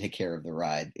through to take care of the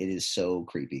ride, it is so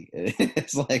creepy.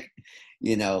 It's like,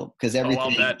 because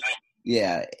everything,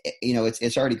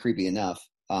 it's already creepy enough,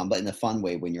 but in a fun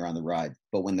way when you're on the ride.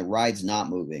 But when the ride's not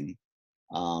moving,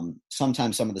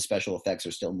 sometimes some of the special effects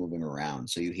are still moving around.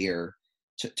 So you hear,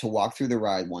 to walk through the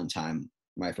ride one time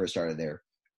when I first started there,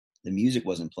 the music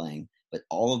wasn't playing, but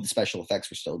all of the special effects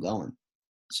were still going.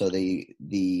 So the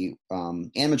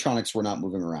animatronics were not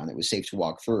moving around. It was safe to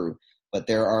walk through, but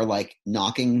there are like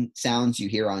knocking sounds you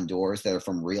hear on doors that are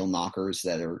from real knockers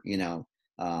that are,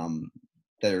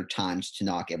 that are timed to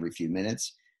knock every few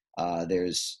minutes.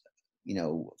 There's,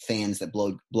 fans that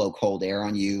blow cold air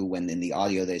on you when in the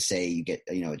audio they say you get,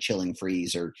 a chilling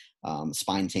freeze or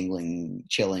spine tingling,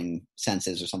 chilling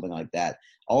senses or something like that.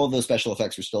 All of those special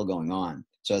effects are still going on.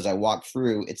 So as I walk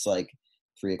through, it's like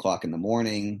 3:00 in the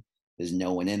morning. There's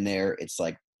no one in there. It's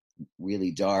like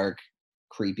really dark,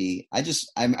 creepy. I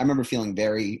remember feeling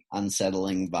very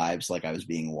unsettling vibes, like I was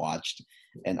being watched,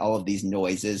 and all of these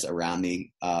noises around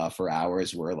me for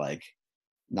hours were like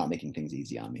not making things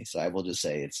easy on me. So I will just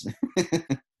say it's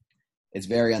it's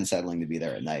very unsettling to be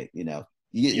there at night. I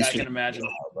can imagine.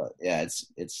 But yeah,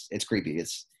 it's creepy.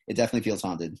 It definitely feels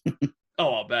haunted.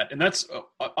 Oh, I'll bet. And that's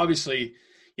obviously,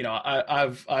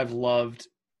 I've loved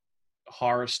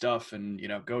horror stuff and,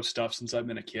 ghost stuff since I've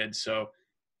been a kid. So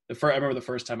I remember the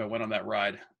first time I went on that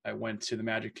ride, I went to the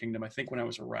Magic Kingdom, I think when I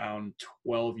was around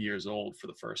 12 years old for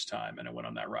the first time. And I went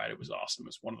on that ride. It was awesome. It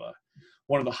was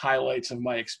one of the highlights of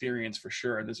my experience for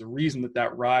sure. And there's a reason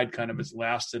that ride kind of has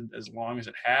lasted as long as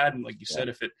it had. And like you said,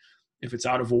 if it's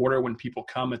out of order when people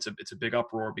come, it's a big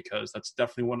uproar, because that's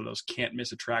definitely one of those can't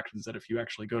miss attractions that if you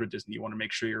actually go to Disney, you want to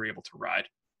make sure you're able to ride.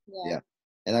 Yeah.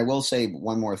 And I will say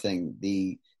one more thing.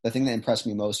 The thing that impressed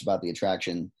me most about the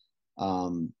attraction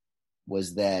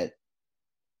was that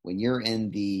when you're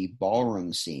in the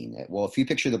ballroom scene, well, if you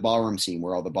picture the ballroom scene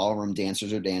where all the ballroom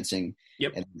dancers are dancing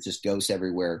Yep. and it's just ghosts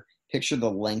everywhere, picture the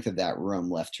length of that room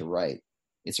left to right.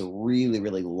 It's a really,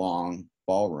 really long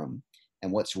ballroom.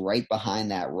 And what's right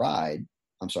behind that room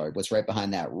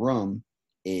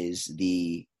is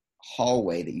the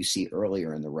hallway that you see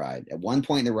earlier in the ride. At one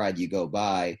point in the ride, you go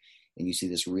by and you see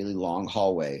this really long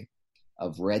hallway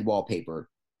of red wallpaper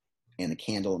and a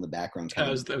candle in the background. I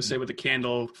was say with the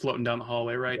candle floating down the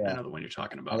hallway, right? Yeah. I know the one you're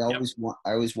talking about.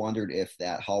 I always wondered if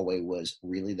that hallway was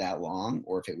really that long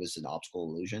or if it was an optical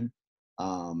illusion.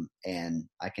 And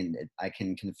I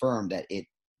can confirm that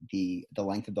the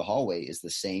length of the hallway is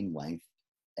the same length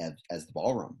as the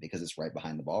ballroom because it's right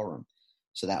behind the ballroom.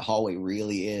 So that hallway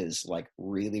really is like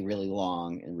really, really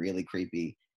long and really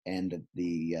creepy. And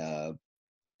the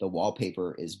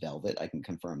wallpaper is velvet. I can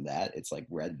confirm that. It's like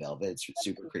red velvet. It's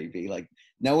super creepy. Like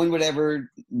no one would ever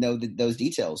know those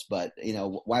details, but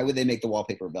why would they make the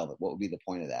wallpaper velvet? What would be the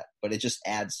point of that? But it just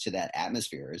adds to that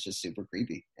atmosphere. It's just super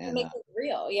creepy. And it makes it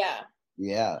real. Yeah.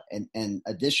 Yeah. And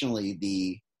additionally,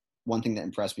 the one thing that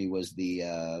impressed me was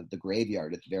the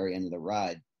graveyard at the very end of the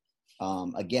ride.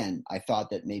 Again, I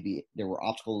thought that maybe there were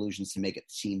optical illusions to make it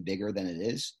seem bigger than it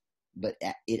is, but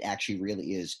it actually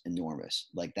really is enormous.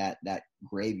 Like that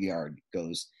graveyard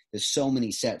there's so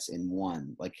many sets in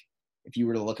one. Like if you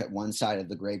were to look at one side of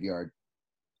the graveyard,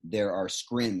 there are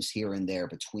scrims here and there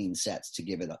between sets to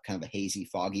give it a kind of a hazy,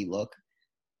 foggy look.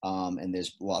 And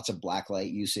there's lots of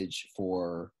blacklight usage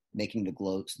for making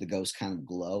the ghost kind of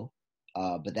glow.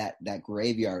 But that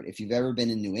graveyard, if you've ever been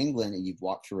in New England and you've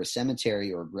walked through a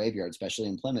cemetery or a graveyard, especially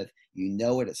in Plymouth, you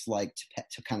know what it's like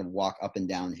to kind of walk up and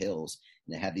down hills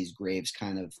and to have these graves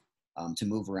kind of to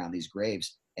move around these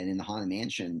graves. And in the Haunted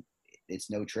Mansion, it's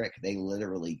no trick. They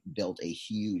literally built a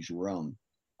huge room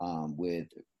with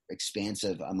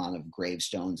expansive amount of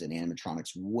gravestones and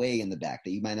animatronics way in the back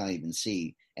that you might not even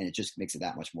see. And it just makes it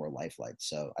that much more lifelike.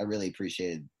 So I really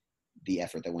appreciated the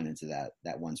effort that went into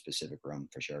that one specific room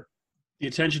for sure. The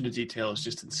attention to detail is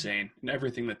just insane, and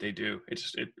everything that they do,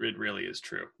 it really is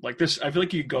true. Like this, I feel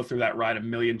like you could go through that ride a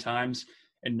million times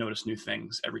and notice new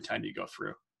things every time you go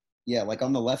through. Yeah, like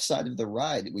on the left side of the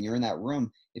ride, when you're in that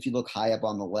room, if you look high up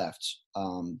on the left,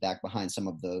 back behind some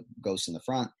of the ghosts in the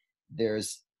front,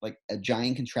 there's like a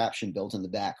giant contraption built in the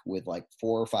back with like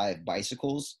 4 or 5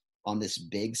 bicycles on this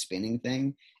big spinning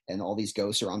thing, and all these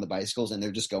ghosts are on the bicycles and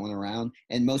they're just going around.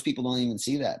 And most people don't even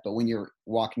see that, but when you're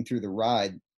walking through the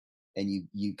ride and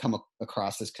you come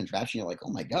across this contraption, you're like,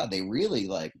 oh my God, they really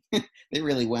they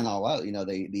really went all out.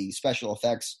 The special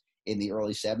effects in the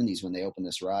early 70s when they opened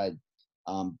this ride,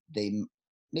 they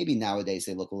maybe nowadays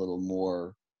they look a little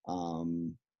more, I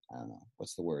don't know,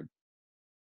 what's the word?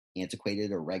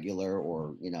 Antiquated or regular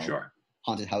or, Sure.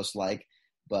 Haunted house-like,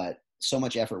 but so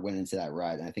much effort went into that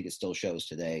ride. And I think it still shows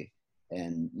today.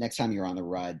 And next time you're on the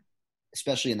ride,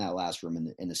 especially in that last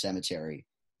room in the cemetery,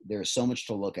 there's so much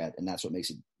to look at, and that's what makes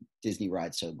a Disney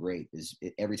ride so great.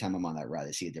 Every time I'm on that ride,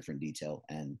 I see a different detail,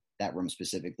 and that room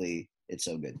specifically, it's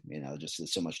so good. Just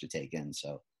there's so much to take in,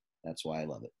 so that's why I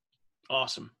love it.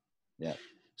 Awesome. Yeah.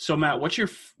 So Matt, what's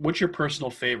your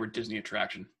personal favorite Disney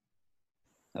attraction?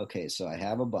 Okay, so I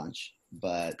have a bunch,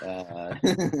 but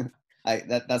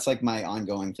that's like my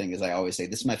ongoing thing. Is I always say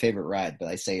this is my favorite ride, but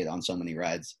I say it on so many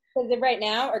rides. Is it right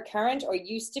now or current or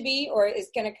used to be or is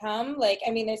going to come?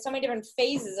 There's so many different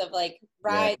phases of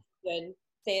rides you would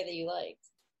say that you liked.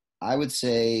 I would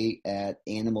say at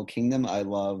Animal Kingdom, I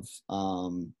love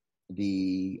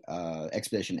the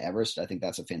Expedition Everest. I think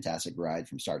that's a fantastic ride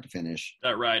from start to finish.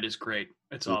 That ride is great.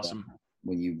 It's awesome.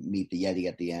 When you meet the Yeti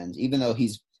at the end, even though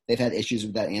they've had issues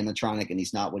with that animatronic and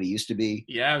he's not what he used to be.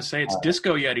 Yeah, I would say it's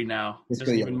Disco Yeti now.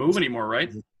 Doesn't even move anymore, right?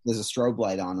 There's a strobe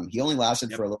light on him. He only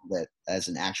lasted for a little bit as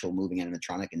an actual moving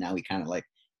animatronic, and now he kind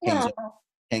of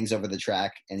hangs over the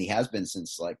track, and he has been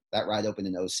since that ride opened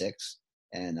in 2006,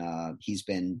 and he's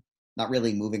been not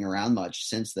really moving around much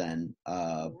since then.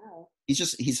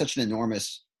 He's such an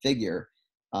enormous figure,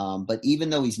 but even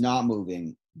though he's not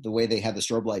moving, the way they have the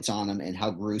strobe lights on him and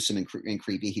how gruesome and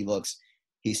creepy he looks,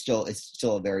 it's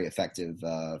still a very effective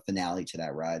finale to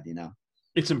that ride.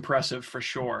 It's impressive for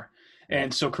sure.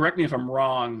 And so correct me if I'm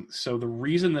wrong. So the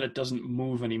reason that it doesn't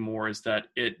move anymore is that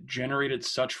it generated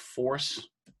such force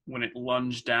when it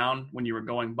lunged down when you were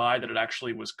going by that it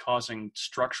actually was causing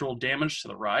structural damage to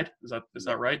the ride. Is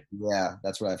that right? Yeah,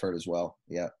 that's what I've heard as well.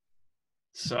 Yeah.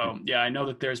 So yeah, I know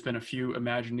that there's been a few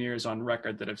Imagineers on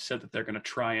record that have said that they're going to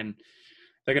try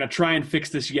and fix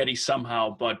this Yeti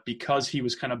somehow, but because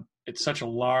it's such a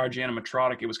large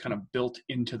animatronic, it was kind of built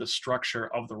into the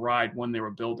structure of the ride when they were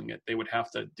building it. They would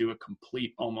have to do a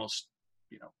complete almost,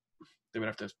 they would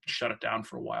have to shut it down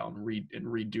for a while and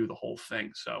redo the whole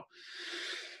thing. So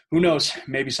who knows?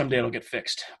 Maybe someday it'll get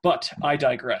fixed. But I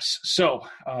digress. So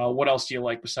what else do you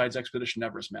like besides Expedition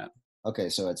Everest, Matt? Okay,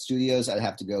 so at studios, I'd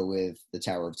have to go with the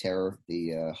Tower of Terror,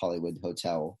 the Hollywood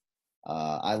Hotel.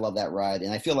 I love that ride,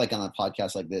 and I feel like on a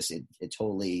podcast like this, it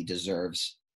totally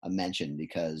deserves a mention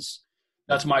because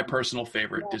that's my personal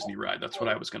favorite Disney ride. That's what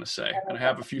I was going to say, and I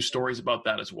have a few stories about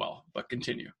that as well. But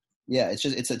continue. Yeah,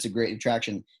 it's a great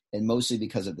attraction, and mostly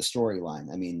because of the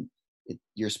storyline. I mean,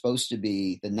 you're supposed to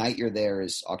be, the night you're there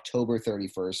is October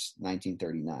 31st,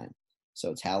 1939.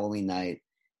 So it's Halloween night,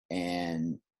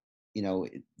 and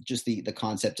just the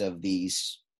concept of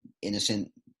these innocent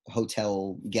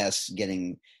hotel guests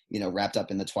getting, wrapped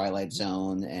up in the Twilight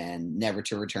Zone and never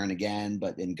to return again,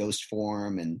 but in ghost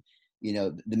form, and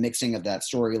the mixing of that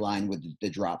storyline with the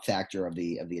drop factor of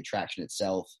the attraction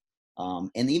itself,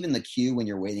 and even the queue when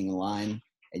you're waiting in line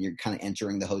and you're kind of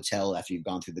entering the hotel after you've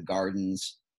gone through the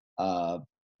gardens.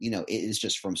 It is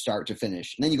just from start to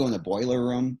finish. And then you go in the boiler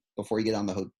room before you get on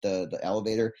the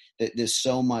elevator. There's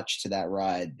so much to that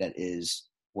ride that is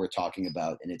worth talking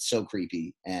about, and it's so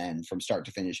creepy. And from start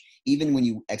to finish, even when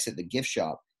you exit the gift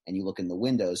shop and you look in the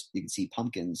windows, you can see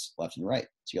pumpkins left and right.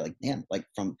 So you're like, man, like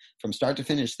from start to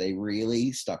finish, they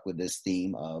really stuck with this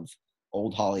theme of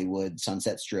old Hollywood,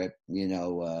 Sunset Strip.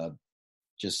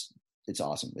 Just it's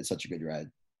awesome. It's such a good ride.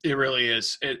 It really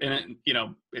is.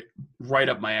 Right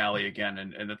up my alley again.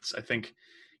 And it's, I think,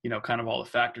 kind of all the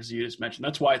factors you just mentioned.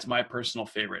 That's why it's my personal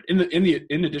favorite. In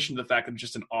addition to the fact that it's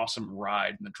just an awesome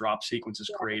ride and the drop sequence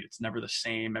is great. It's never the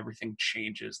same. Everything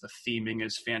changes. The theming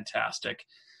is fantastic.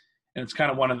 And it's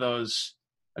kind of one of those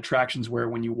attractions where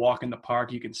when you walk in the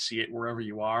park, you can see it wherever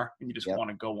you are and you just want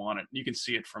to go on it. You can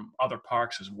see it from other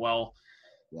parks as well.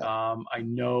 Yep. I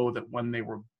know that when they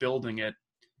were building it,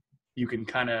 you can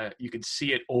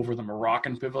see it over the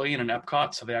Moroccan Pavilion in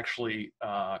Epcot. So they actually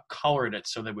colored it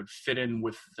so they would fit in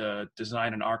with the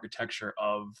design and architecture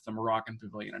of the Moroccan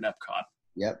Pavilion in Epcot.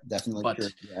 Yep, definitely true.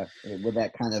 Yeah, with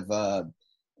that kind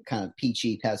of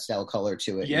peachy pastel color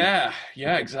to it. Yeah,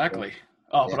 exactly.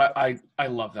 Oh, yeah. But I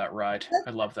love that ride.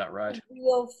 I love that ride.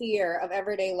 Real fear of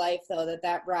everyday life, though,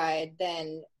 that ride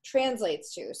then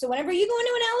translates to. So whenever you go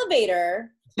into an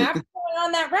elevator after going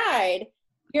on that ride,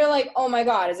 you're like, oh my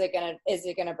God, is it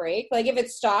gonna break? Like if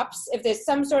it stops, if there's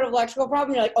some sort of electrical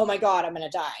problem, you're like, oh my God, I'm gonna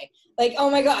die. Like,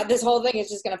 oh my God, this whole thing is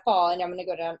just gonna fall and I'm gonna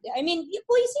go down. I mean,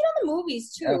 well, you see it on the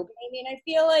movies too. Yeah. I mean, I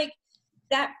feel like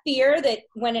that fear that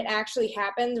when it actually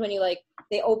happens, when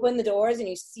they open the doors and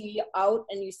you see out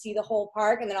and you see the whole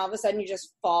park and then all of a sudden you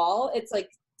just fall, it's like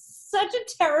such a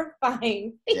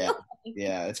terrifying feeling.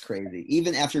 Yeah, it's crazy.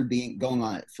 Even after going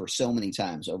on it for so many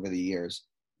times over the years,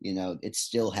 it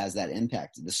still has that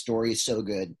impact. The story is so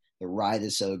good. The ride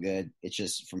is so good. It's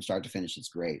just from start to finish, it's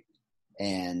great.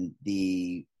 And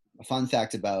the fun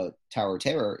fact about Tower of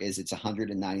Terror is it's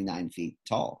 199 feet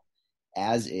tall,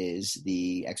 as is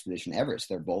the Expedition Everest.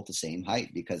 They're both the same height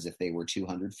because if they were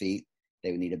 200 feet, they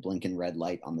would need a blinking red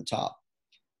light on the top.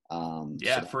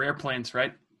 For airplanes,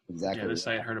 right? Exactly. Yeah, this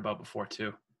I had heard about before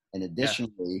too. And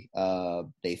additionally,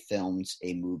 they filmed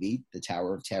a movie, The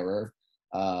Tower of Terror,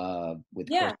 with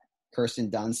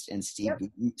Kirsten Dunst and Steve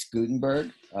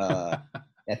Guttenberg.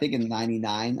 I think in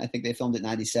 99. I think they filmed it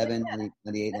 97,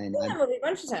 98, 99. That movie a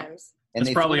bunch of times. And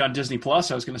it's probably on Disney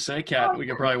Plus. I was going to say, Kat, we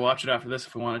could probably watch it after this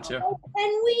if we wanted to.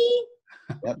 Can we?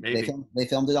 Yep, maybe. They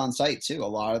filmed it on site too. A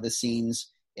lot of the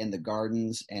scenes in the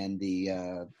gardens and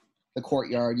the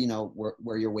courtyard,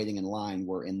 where you're waiting in line,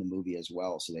 were in the movie as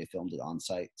well. So they filmed it on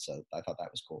site. So I thought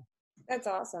that was cool. That's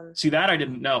awesome. See, that I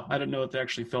didn't know. I didn't know that they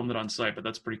actually filmed it on site, but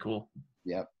that's pretty cool.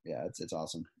 Yep. Yeah, it's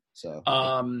awesome. So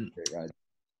great ride.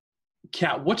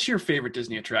 Kat, what's your favorite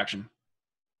Disney attraction?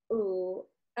 Ooh,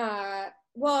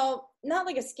 well, not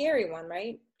like a scary one,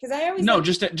 right? Because I always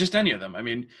just any of them. I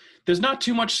mean, there's not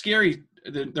too much scary.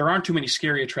 There aren't too many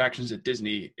scary attractions at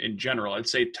Disney in general. I'd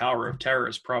say Tower of Terror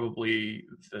is probably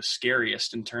the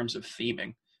scariest in terms of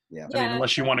theming. Yeah. I mean,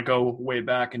 unless you want to go way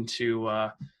back into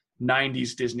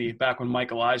 90s Disney, back when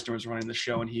Michael Eisner was running the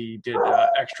show and he did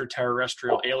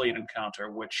Extraterrestrial Alien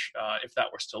Encounter, which if that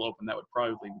were still open, that would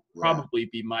probably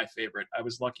be my favorite. I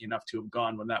was lucky enough to have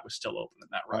gone when that was still open, and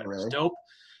that ride was dope.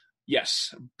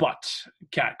 Yes, but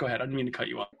Kat, go ahead. I didn't mean to cut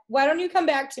you off. Why don't you come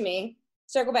back to me?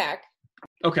 Circle back.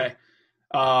 Okay.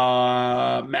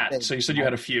 Matt, so you said you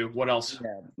had a few. What else?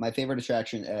 Yeah, my favorite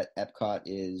attraction at Epcot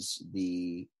is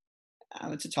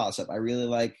it's a toss-up. I really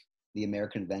like the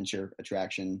American Adventure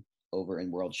attraction over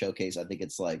in World Showcase. I think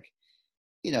it's like,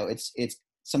 it's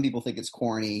some people think it's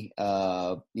corny,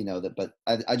 but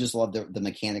I just love the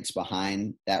mechanics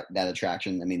behind that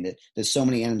attraction. I mean, there's so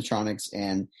many animatronics,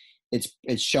 and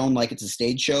it's shown like it's a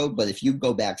stage show, but if you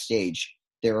go backstage,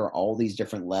 there are all these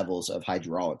different levels of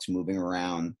hydraulics moving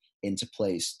around into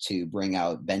place to bring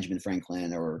out Benjamin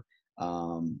Franklin or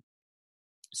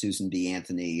Susan B.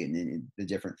 Anthony and the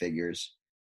different figures.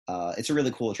 It's a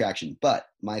really cool attraction, but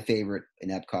my favorite in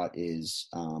Epcot is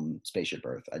Spaceship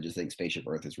Earth. I just think Spaceship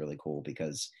Earth is really cool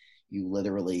because you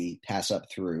literally pass up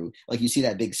through, like you see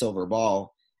that big silver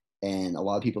ball, and a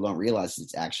lot of people don't realize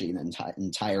it's actually an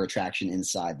entire attraction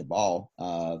inside the ball,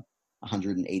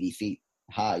 180 feet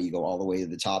high. You go all the way to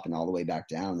the top and all the way back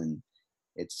down, and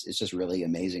it's just really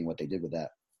amazing what they did with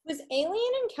that. Was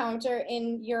Alien Encounter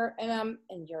in Europe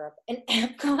in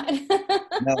Epcot?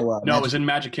 No, it was in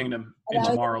Magic Kingdom in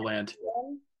Tomorrowland.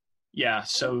 Yeah,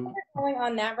 so going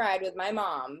on that ride with my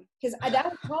mom because that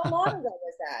was how long ago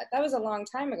was that? That was a long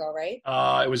time ago, right?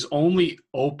 It was only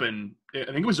open. I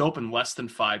think it was open less than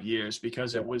 5 years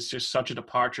because it was just such a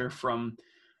departure from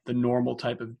the normal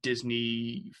type of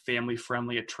Disney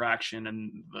family-friendly attraction,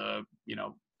 and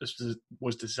this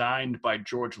was designed by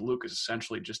George Lucas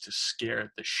essentially just to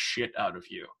scare the shit out of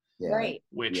you. Yeah. Right.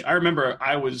 Which I remember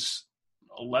I was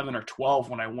 11 or 12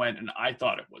 when I went, and I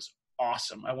thought it was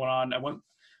awesome. I went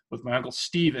with my uncle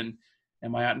Steven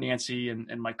and my aunt Nancy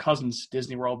and my cousins to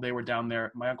Disney World. They were down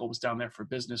there. My uncle was down there for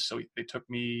business, so they took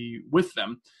me with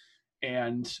them.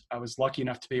 And I was lucky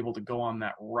enough to be able to go on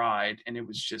that ride, and it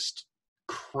was just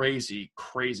crazy,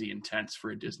 crazy intense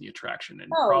for a Disney attraction.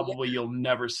 And probably you'll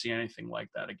never see anything like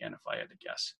that again, if I had to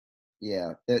guess.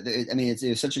 Yeah. I mean,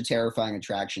 it's such a terrifying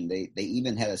attraction. They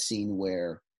even had a scene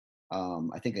where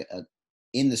I think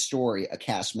in the story, a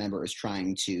cast member is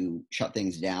trying to shut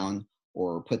things down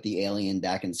or put the alien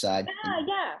back inside.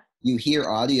 Yeah. You hear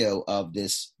audio of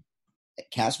this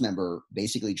cast member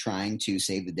basically trying to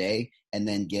save the day and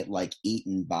then get like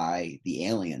eaten by the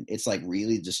alien. It's like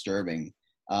really disturbing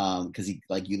because you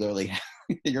literally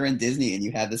you're in Disney and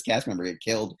you have this cast member get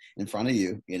killed in front of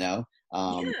you, And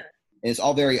it's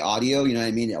all very audio, you know what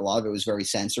I mean? A lot of it was very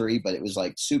sensory, but it was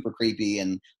like super creepy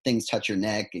and things touch your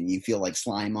neck and you feel like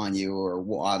slime on you or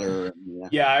water.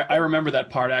 Yeah, I remember that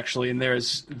part actually. And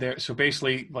so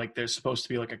basically like there's supposed to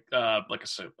be like a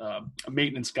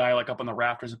maintenance guy like up on the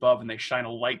rafters above, and they shine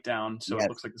a light down. So it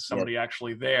looks like there's somebody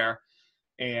actually there.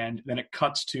 And then it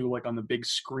cuts to like on the big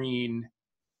screen,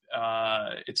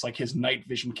 it's like his night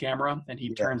vision camera, and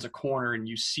he turns a corner and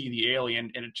you see the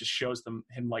alien, and it just shows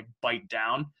him like bite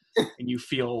down. And you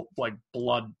feel like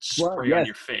blood spray on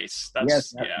your face. That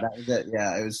was it.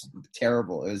 Yeah, it was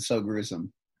terrible. It was so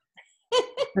gruesome.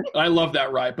 I love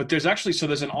that ride. But there's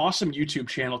an awesome YouTube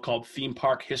channel called Theme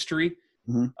Park History.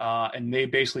 Mm-hmm. And they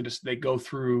basically they go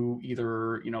through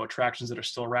either, attractions that are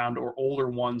still around or older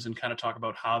ones and kind of talk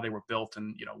about how they were built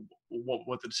and,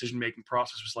 what the decision-making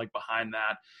process was like behind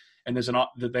that. And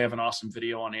they have an awesome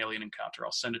video on Alien Encounter.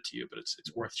 I'll send it to you, but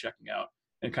it's worth checking out.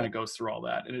 It kind of goes through all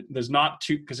that. And there's not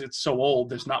because it's so old,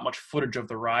 there's not much footage of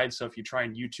the ride. So if you try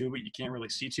and YouTube it, you can't really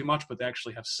see too much, but they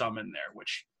actually have some in there,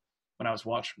 which when I was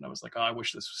watching, I was like, oh, I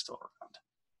wish this was still around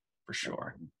for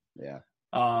sure. Yeah.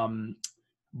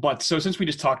 But so since we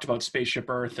just talked about Spaceship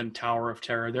Earth and Tower of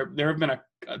Terror, there have been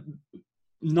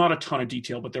not a ton of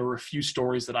detail, but there were a few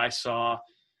stories that I saw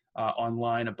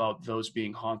online about those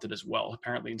being haunted as well.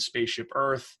 Apparently in Spaceship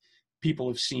Earth, people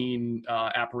have seen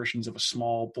apparitions of a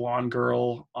small blonde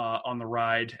girl on the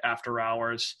ride after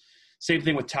hours. Same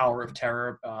thing with Tower of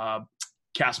Terror.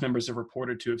 Cast members have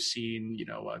reported to have seen,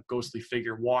 a ghostly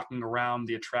figure walking around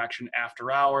the attraction after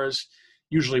hours,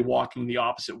 usually walking the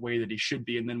opposite way that he should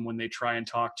be. And then when they try and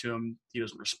talk to him, he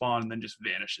doesn't respond and then just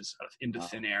vanishes into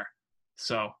thin air.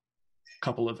 So a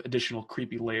couple of additional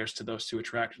creepy layers to those two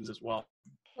attractions as well.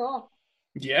 Cool.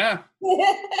 Yeah.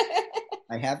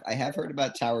 I have heard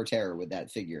about Tower Terror with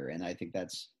that figure, and I think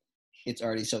it's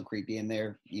already so creepy in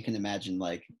there. You can imagine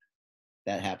like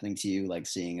that happening to you, like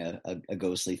seeing a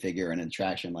ghostly figure in an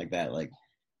attraction like that. Like,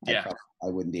 I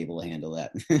wouldn't be able to handle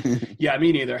that. Yeah,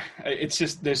 me neither. It's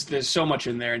just there's so much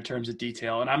in there in terms of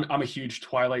detail, and I'm a huge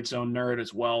Twilight Zone nerd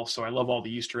as well. So I love all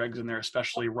the Easter eggs in there,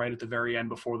 especially right at the very end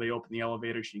before they open the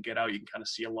elevators. You get out, you can kind of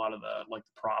see a lot of the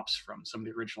props from some of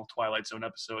the original Twilight Zone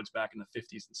episodes back in the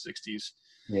 50s and 60s.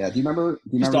 Yeah, do you remember?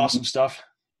 Just awesome stuff.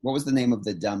 What was the name of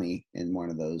the dummy in one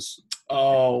of those?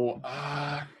 Oh,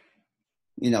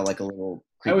 like a little.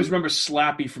 I always remember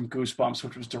Slappy from Goosebumps,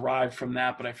 which was derived from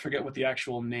that, but I forget what the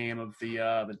actual name of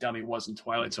the dummy was in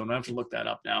Twilight Zone. I have to look that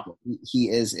up now. He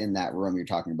is in that room you're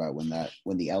talking about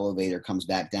when the elevator comes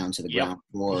back down to the ground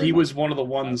floor. He was one of the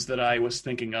ones that I was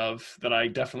thinking of that I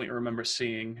definitely remember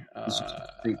seeing.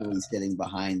 Creepily sitting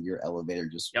behind your elevator,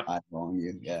 just eyeballing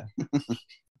you. Yeah.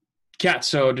 Kat,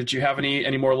 so did you have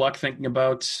any more luck thinking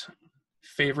about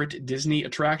favorite Disney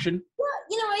attraction? Well,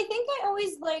 I think I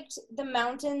always liked the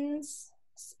mountains,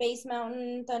 Space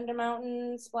Mountain, Thunder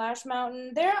Mountain, Splash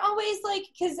Mountain. They're always like,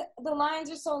 because the lines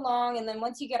are so long, and then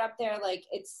once you get up there, like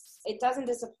it doesn't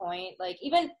disappoint. Like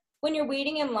even when you're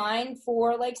waiting in line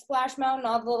for like Splash Mountain,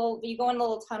 you go in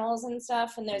little tunnels and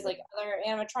stuff, and there's like other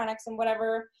animatronics and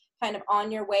whatever kind of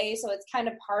on your way, so it's kind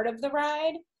of part of the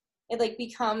ride. It like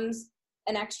becomes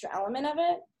an extra element of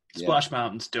it. Splash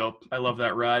Mountain's dope. I love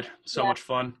that ride. So much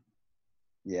fun.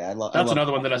 Yeah, I love. That's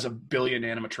another one that has 1 billion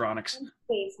animatronics.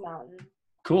 Space Mountain.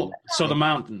 Cool. So the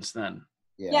mountains then.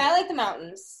 Yeah, I like the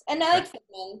mountains, and I like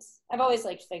Figment. I've always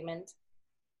liked Figment.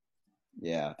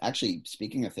 Yeah, actually,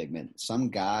 speaking of Figment, some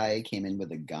guy came in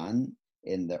with a gun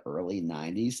in the early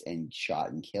 '90s and shot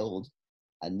and killed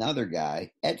another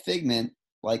guy at Figment,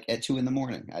 like at 2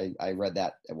 a.m. I read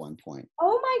that at one point.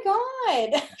 Oh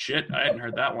my God! Shit, I hadn't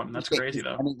heard that one. That's crazy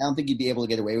though. I mean, I don't think you'd be able to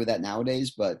get away with that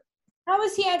nowadays, but How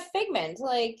was he at Figment?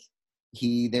 Like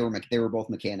they were both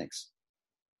mechanics,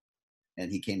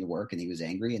 and he came to work and he was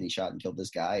angry and he shot and killed this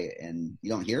guy, and you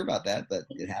don't hear about that, but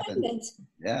it happened. Figment.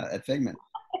 Yeah, at Figment.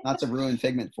 Not to ruin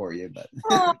Figment for you, but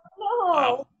Oh no,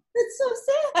 Wow. that's so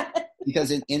sad.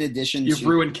 because in addition You've to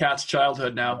ruined Kat's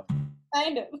childhood now.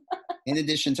 Kind of. in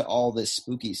addition to all this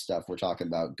spooky stuff we're talking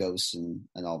about, ghosts and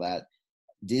all that,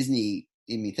 Disney,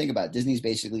 I mean, think about it, Disney's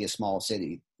basically a small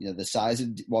city. The size of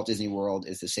Walt Disney World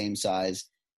is the same size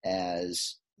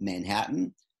as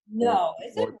Manhattan. No,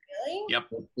 is it really? Yep.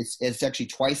 It's actually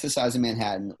twice the size of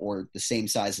Manhattan, or the same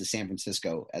size as San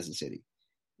Francisco as a city.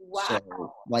 Wow.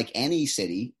 So, like any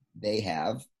city, they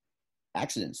have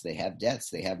accidents, they have deaths,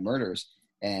 they have murders,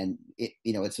 and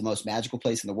it's the most magical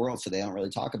place in the world, so they don't really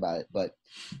talk about it. But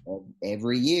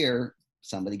every year,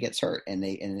 somebody gets hurt, and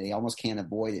they almost can't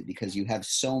avoid it because you have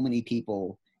so many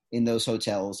people in those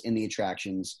hotels, in the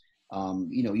attractions.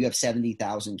 You have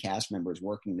 70,000 cast members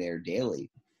working there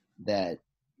daily. That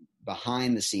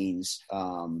behind the scenes,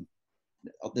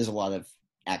 there's a lot of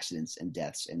accidents and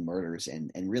deaths and murders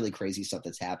and really crazy stuff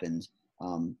that's happened.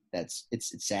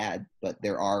 It's sad, but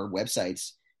there are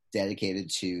websites dedicated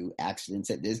to accidents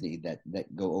at Disney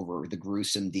that go over the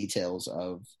gruesome details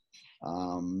of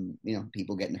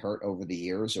people getting hurt over the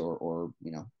years, or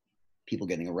people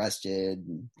getting arrested,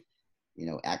 and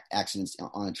accidents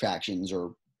on attractions,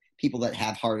 or people that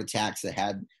have heart attacks that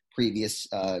had previous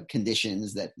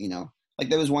conditions that like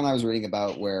there was one I was reading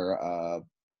about where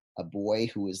a boy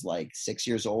who was like 6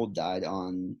 years old died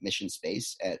on Mission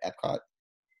Space at Epcot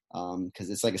because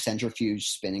it's like a centrifuge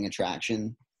spinning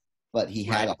attraction, but he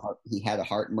had a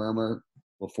heart murmur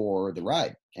before the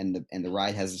ride, and the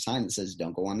ride has a sign that says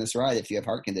don't go on this ride if you have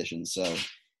heart conditions. So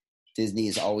Disney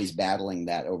is always battling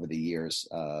that over the years.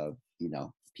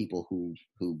 People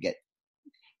who get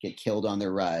killed on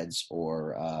their rides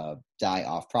or die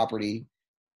off property.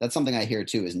 That's something I hear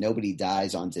too, is nobody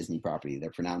dies on Disney property.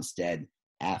 They're pronounced dead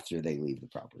after they leave the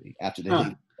property, after they leave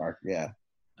the park. Yeah.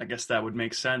 I guess that would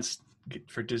make sense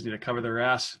for Disney to cover their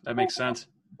ass. That makes sense.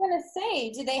 I'm going to say,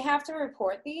 do they have to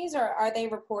report these, or are they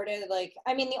reported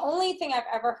the only thing I've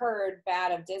ever heard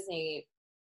bad of Disney,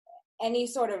 any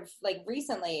sort of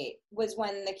recently, was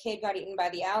when the kid got eaten by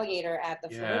the alligator at the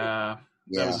Florida.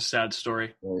 That was a sad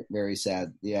story. Very, very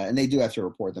sad. Yeah, and they do have to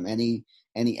report them. Any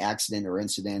accident or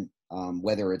incident,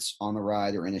 whether it's on the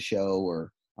ride or in a show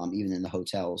or even in the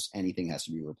hotels, anything has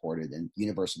to be reported. And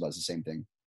Universal does the same thing.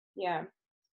 Yeah.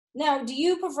 Now, do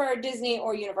you prefer Disney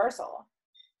or Universal?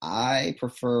 I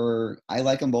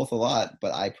like them both a lot,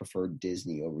 but I prefer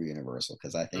Disney over Universal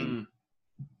because I think,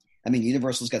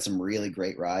 Universal's got some really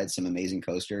great rides, some amazing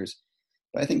coasters,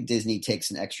 but I think Disney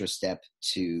takes an extra step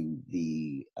to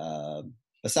the,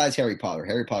 besides Harry Potter.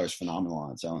 Harry Potter's phenomenal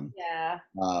on its own. Yeah.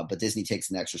 But Disney takes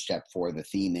an extra step for the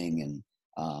theming, and,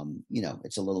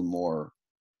 it's a little more,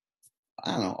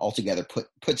 I don't know, altogether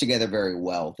put together very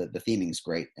well. The theming's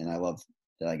great, and I love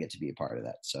that I get to be a part of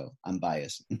that. So I'm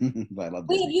biased, but I love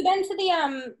Disney. Wait, have you been to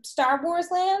the Star Wars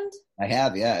land? I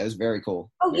have, yeah. It was very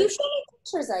cool. Oh, you showed me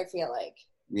pictures, I feel like.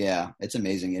 Yeah, it's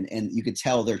amazing. And you could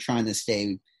tell they're trying to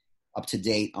stay up to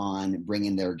date on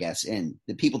bringing their guests in.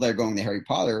 The people that are going to Harry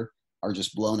Potter are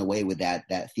just blown away with that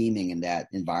theming and that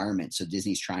environment. So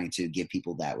Disney's trying to give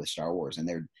people that with Star Wars, and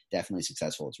they're definitely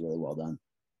successful. It's really well done.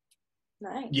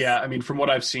 Nice. Yeah, from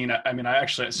what I've seen,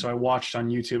 I watched on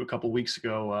YouTube a couple weeks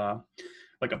ago,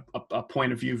 a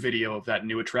point of view video of that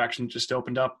new attraction that just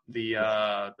opened up.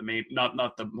 The main,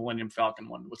 not the Millennium Falcon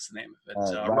one. What's the name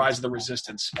of it? Rise of the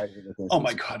Resistance. Oh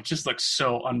my God, it just looks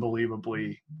so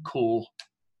unbelievably cool.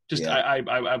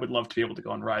 I would love to be able to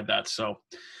go and ride that. So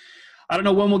I don't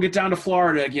know when we'll get down to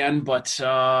Florida again, but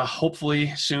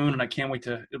hopefully soon. And I can't wait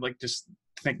to just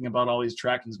thinking about all these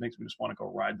attractions makes me just want to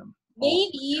go ride them.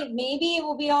 Maybe it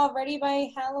will be all ready by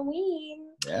Halloween.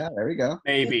 Yeah, there we go.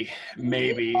 Maybe.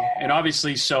 And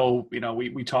obviously, so,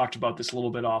 we talked about this a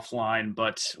little bit offline,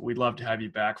 but we'd love to have you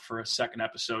back for a second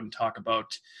episode and talk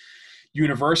about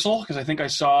Universal, because I think I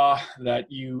saw that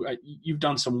you've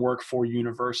done some work for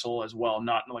Universal as well,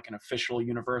 not like an official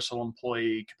Universal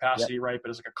employee capacity, right? But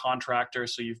as like a contractor,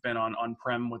 so you've been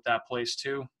on-prem with that place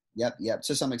too? Yep.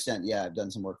 To some extent, yeah, I've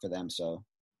done some work for them, so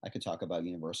I could talk about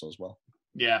Universal as well.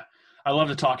 Yeah. I love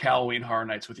to talk Halloween Horror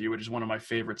Nights with you, which is one of my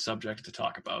favorite subjects to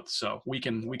talk about. So we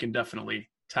can definitely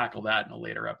tackle that in a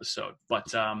later episode.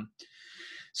 But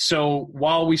so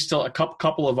while we still a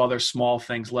couple of other small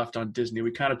things left on Disney,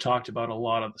 we kind of talked about a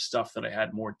lot of the stuff that I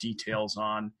had more details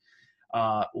on.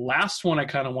 Last one I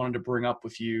kind of wanted to bring up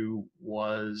with you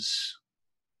was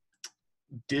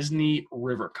Disney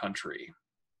River Country.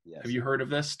 Yes. Have you heard of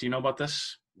this? Do you know about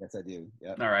this? Yes, I do.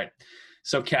 Yep. All right.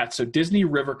 So, Kat, Disney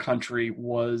River Country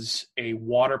was a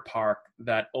water park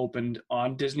that opened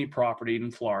on Disney property in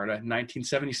Florida in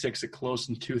 1976. It closed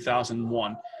in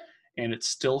 2001, and it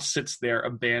still sits there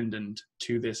abandoned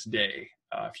to this day.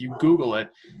 If you Google it,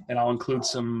 and I'll include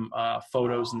some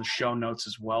photos in the show notes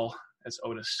as well, as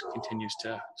Otis continues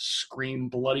to scream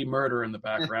bloody murder in the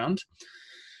background.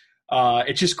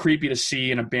 It's just creepy to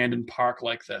see an abandoned park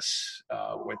like this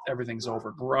with everything's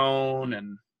overgrown.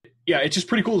 And yeah, it's just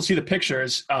pretty cool to see the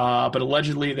pictures. But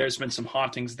allegedly there's been some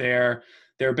hauntings there.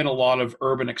 There have been a lot of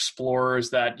urban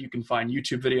explorers that you can find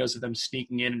YouTube videos of them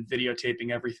sneaking in and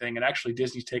videotaping everything. And actually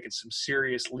Disney's taken some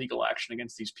serious legal action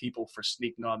against these people for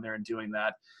sneaking on there and doing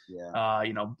that. Yeah.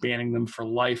 Banning them for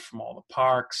life from all the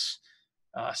parks.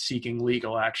 Seeking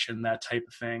legal action, that type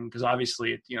of thing, because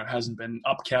obviously it hasn't been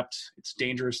upkept. It's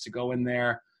dangerous to go in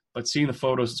there, but seeing the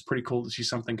photos, it's pretty cool to see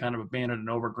something kind of abandoned and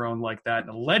overgrown like that. And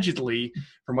allegedly,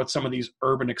 from what some of these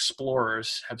urban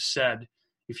explorers have said,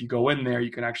 if you go in there,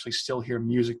 you can actually still hear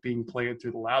music being played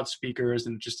through the loudspeakers,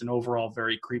 and just an overall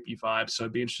very creepy vibe. So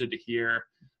I'd be interested to hear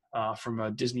from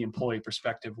a Disney employee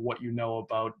perspective what you know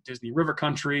about Disney River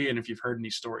Country, and if you've heard any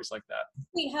stories like that.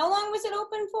 Wait, how long was it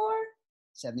open for?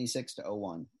 76 to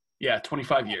 01. Yeah,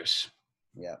 25 years.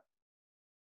 Yeah.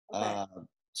 Okay.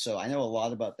 So I know a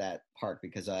lot about that park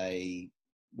because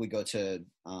we go to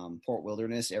Fort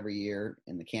Wilderness every year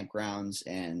in the campgrounds,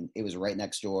 and it was right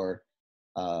next door.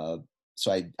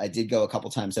 So I did go a couple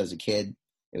times as a kid.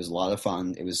 It was a lot of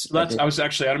fun. It was. I was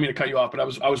actually, I don't mean to cut you off, but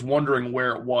I was wondering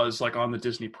where it was, like on the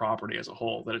Disney property as a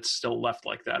whole, that it's still left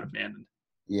like that, abandoned.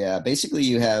 Yeah, basically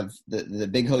you have the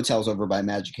big hotels over by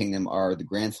Magic Kingdom are the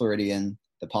Grand Floridian,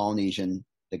 the Polynesian,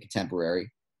 the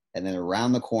Contemporary, and then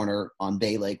around the corner on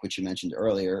Bay Lake, which you mentioned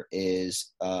earlier,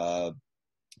 is the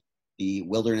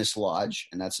Wilderness Lodge,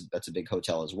 and that's a big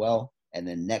hotel as well. And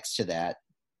then next to that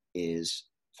is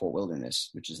Fort Wilderness,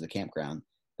 which is the campground.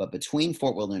 But between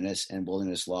Fort Wilderness and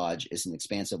Wilderness Lodge is an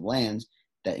expansive land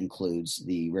that includes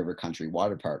the River Country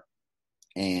Water Park.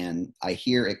 And I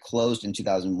hear it closed in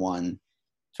 2001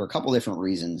 for a couple different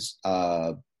reasons,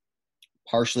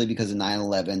 partially because of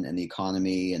 9/11 and the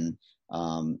economy, and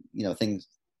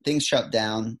things shut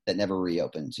down that never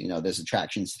reopened. There's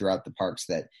attractions throughout the parks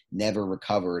that never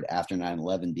recovered after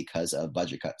 9/11 because of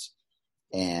budget cuts.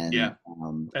 And yeah,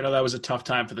 I know that was a tough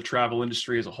time for the travel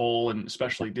industry as a whole, and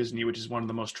especially Disney, which is one of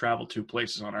the most traveled to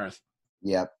places on earth.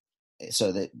 Yeah.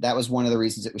 So that was one of the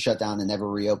reasons it was shut down and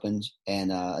never reopened.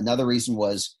 And another reason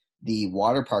was the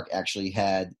water park actually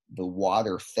had the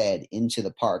water fed into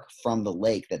the park from the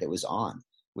lake that it was on,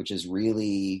 which is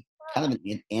really kind of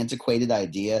an antiquated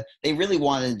idea. They really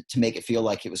wanted to make it feel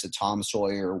like it was a Tom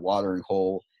Sawyer watering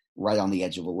hole right on the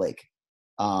edge of a lake.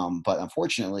 But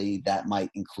unfortunately, that might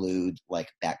include like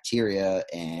bacteria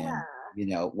and,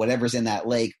 whatever's in that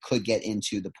lake could get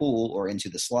into the pool or into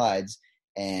the slides.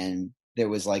 And there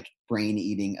was like brain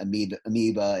eating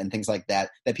amoeba and things like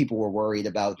that people were worried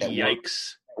about that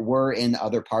Yikes. were in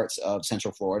other parts of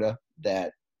Central Florida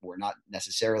that were not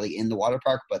necessarily in the water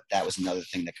park, but that was another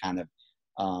thing that kind of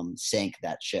sank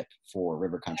that ship for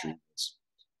River Country.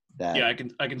 Yeah,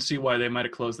 I can see why they might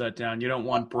have closed that down. You don't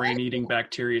want brain-eating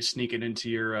bacteria sneaking into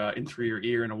your in through your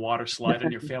ear in a water slide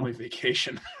on your family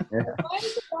vacation. Why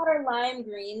is the water lime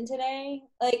green today?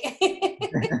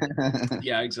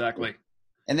 Yeah, exactly.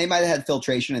 And they might have had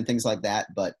filtration and things like that,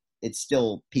 but it's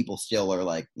still, people still are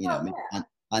like,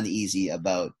 uneasy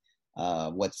about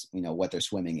what they're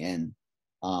swimming in.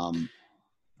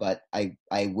 But I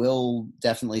will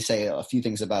definitely say a few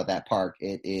things about that park.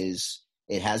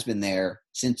 It has been there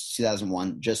since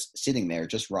 2001, just sitting there,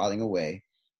 just rotting away.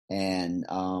 And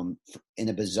in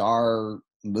a bizarre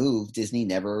move, Disney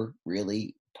never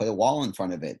really put a wall in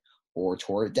front of it or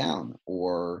tore it down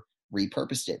or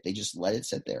repurposed it. They just let it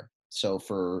sit there. So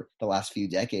for the last few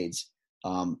decades,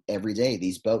 every day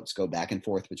these boats go back and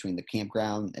forth between the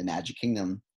campground and Magic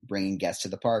Kingdom, bringing guests to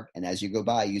the park. And as you go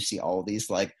by, you see all these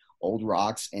like old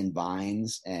rocks and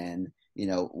vines and, you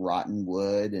know, rotten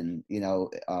wood and, you know,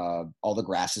 all the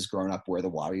grass has grown up where the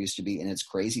water used to be. And it's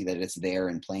crazy that it's there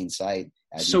in plain sight.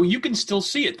 So you can still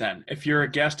see it then. If you're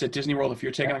a guest at Disney World, if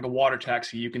you're taking like a water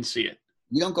taxi, you can see it.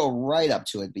 You don't go right up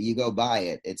to it, but you go by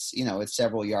it. It's, you know, it's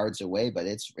several yards away, but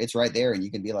it's right there. And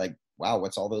you can be like, wow,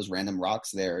 what's all those random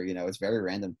rocks there? You know, it's very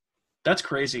random. That's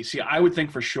crazy. See, I would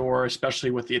think for sure,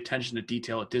 especially with the attention to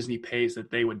detail that Disney pays,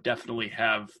 that they would definitely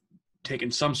have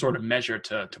taken some sort of measure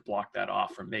to block that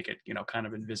off or make it, you know, kind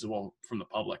of invisible from the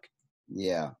public.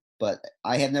 Yeah, but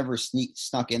I have never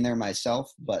snuck in there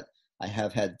myself, but I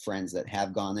have had friends that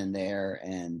have gone in there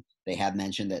and they have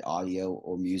mentioned that audio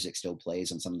or music still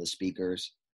plays on some of the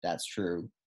speakers. That's true.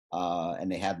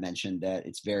 And they have mentioned that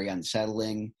it's very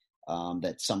unsettling,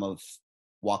 that some of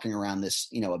walking around this,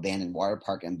 you know, abandoned water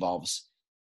park involves,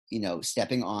 you know,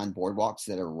 stepping on boardwalks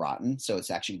that are rotten. So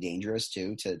it's actually dangerous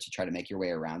too, to try to make your way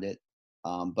around it.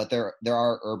 But there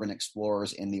are urban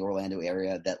explorers in the Orlando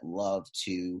area that love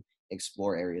to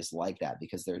explore areas like that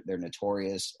because they're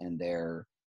notorious and they're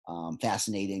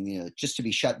fascinating. You know, just to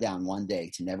be shut down one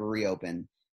day to never reopen,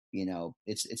 you know,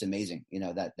 it's amazing. You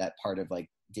know, that part of like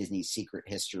Disney's secret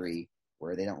history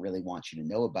where they don't really want you to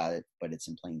know about it, but it's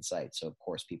in plain sight. So of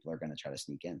course people are going to try to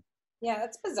sneak in. Yeah,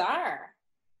 that's bizarre.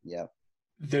 Yeah.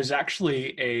 There's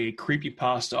actually a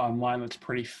creepypasta online that's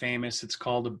pretty famous. It's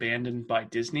called Abandoned by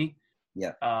Disney.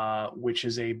 Yeah. Which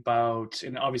is about,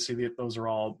 and obviously those are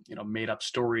all, you know, made up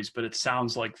stories, but it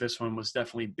sounds like this one was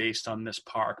definitely based on this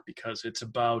park because it's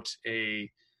about a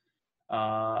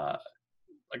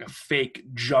like a fake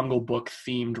Jungle Book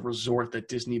themed resort that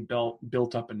Disney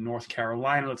built up in North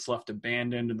Carolina that's left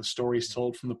abandoned. And the story is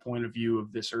told from the point of view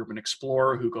of this urban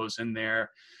explorer who goes in there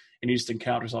and he just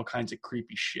encounters all kinds of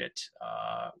creepy shit,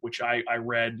 which I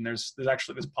read. And there's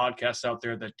actually this podcast out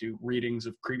there that do readings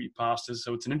of creepypastas.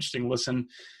 So it's an interesting listen.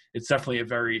 It's definitely a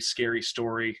very scary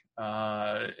story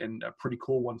and a pretty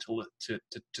cool one to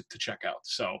check out.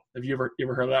 So have you ever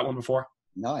heard of that one before?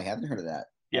 No, I haven't heard of that.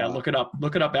 Yeah, look it up.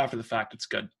 Look it up after the fact. It's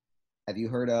good. Have you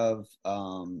heard of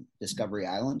Discovery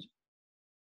Island?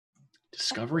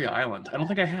 Discovery Island? I don't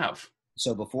think I have.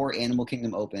 So before Animal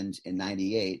Kingdom opened in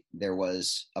 '98, there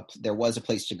was a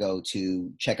place to go to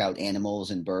check out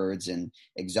animals and birds and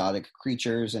exotic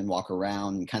creatures and walk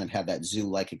around and kind of have that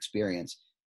zoo-like experience.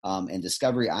 And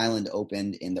Discovery Island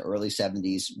opened in the early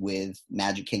 '70s with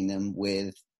Magic Kingdom,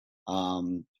 with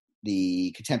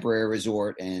the Contemporary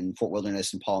Resort and Fort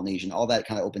Wilderness and Polynesian, all that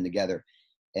kind of opened together.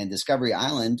 And Discovery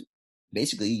Island,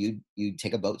 basically you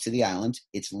take a boat to the island.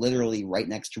 It's literally right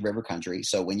next to river country.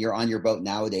 So when you're on your boat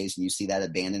nowadays and you see that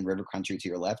abandoned river country to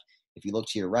your left, if you look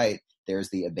to your right,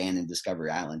 there's the abandoned Discovery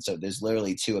Island. So there's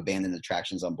literally two abandoned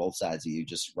attractions on both sides of you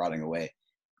just rotting away.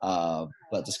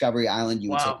 But Discovery Island,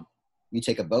 you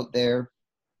take a boat there.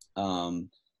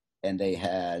 And they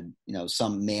had, you know,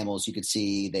 some mammals you could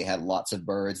see. They had lots of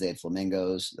birds. They had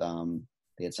flamingos.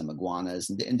 They had some iguanas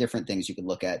and different things you could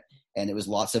look at. And it was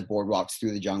lots of boardwalks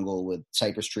through the jungle with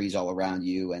cypress trees all around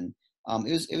you. And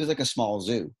it was like a small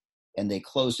zoo. And they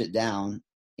closed it down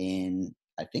in,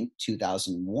 I think,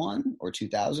 2001 or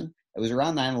 2000. It was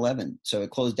around 9/11. So it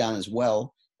closed down as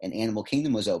well. And Animal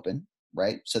Kingdom was open,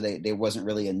 right? So there wasn't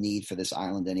really a need for this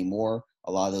island anymore.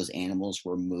 A lot of those animals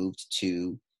were moved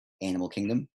to Animal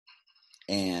Kingdom.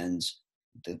 And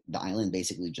the island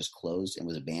basically just closed and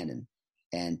was abandoned.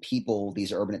 And people,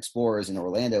 these urban explorers in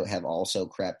Orlando, have also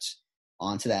crept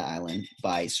onto that island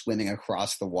by swimming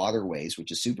across the waterways,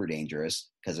 which is super dangerous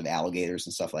because of alligators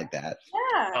and stuff like that.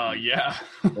 Yeah. Yeah.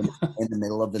 in the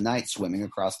middle of the night, swimming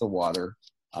across the water,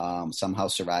 somehow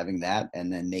surviving that,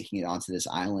 and then making it onto this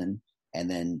island. And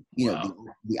then, you know,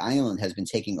 the island has been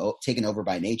taken over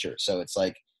by nature. So it's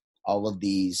like all of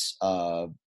these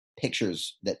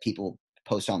pictures that people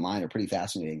post online are pretty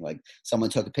fascinating. Like someone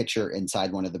took a picture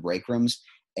inside one of the break rooms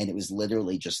and it was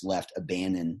literally just left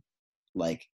abandoned.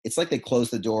 Like it's like they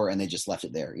closed the door and they just left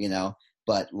it there, you know,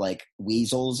 but like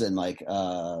weasels and like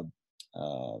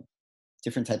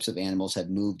different types of animals have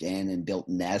moved in and built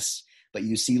nests, but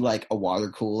you see like a water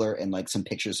cooler and like some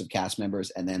pictures of cast members.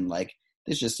 And then like,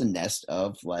 there's just a nest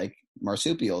of like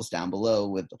marsupials down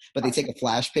below but they take a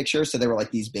flash picture. So they were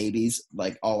like these babies,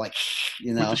 like all like,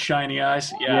 you know, with the shiny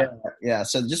eyes. Yeah. Yeah.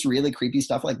 So just really creepy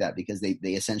stuff like that because they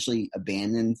essentially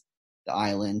abandoned the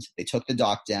island. They took the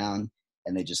dock down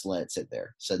and they just let it sit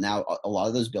there. So now a lot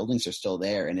of those buildings are still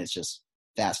there. And it's just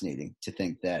fascinating to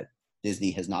think that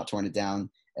Disney has not torn it down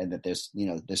and that there's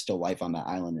still life on that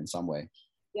island in some way.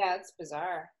 Yeah, it's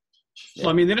bizarre. So,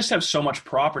 I mean, they just have so much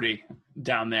property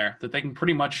down there that they can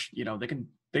pretty much,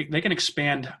 they can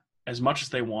expand as much as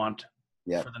they want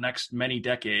Yeah. for the next many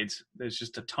decades. There's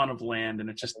just a ton of land, and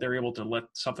it's just they're able to let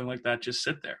something like that just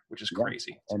sit there, which is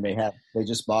crazy. And they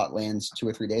just bought lands 2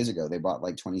 or 3 days ago. They bought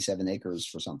like 27 acres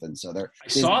for something. So I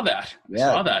saw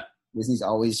that. Disney's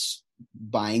always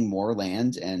buying more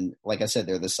land, and like I said,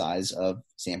 they're the size of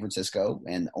San Francisco,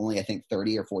 and only I think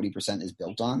 30 or 40% is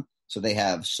built on. So they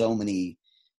have so many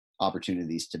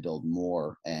opportunities to build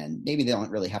more, and maybe they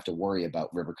don't really have to worry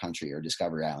about River Country or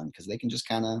Discovery Island because they can just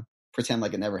kind of pretend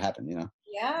like it never happened,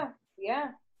 Yeah.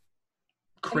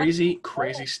 Crazy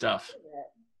stuff.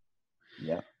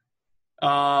 Yeah.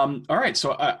 All right,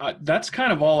 so that's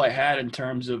kind of all I had in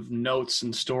terms of notes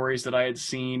and stories that I had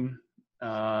seen.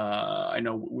 I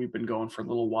know we've been going for a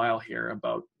little while here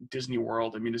about Disney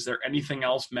World. I mean, is there anything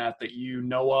else, Matt, that you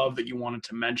know of that you wanted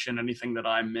to mention? Anything that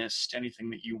I missed? Anything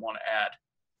that you want to add?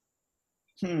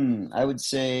 I would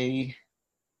say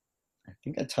I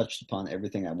think I touched upon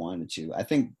everything I wanted to. I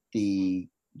think the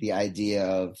idea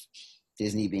of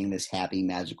Disney being this happy,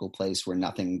 magical place where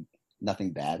nothing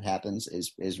bad happens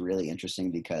is really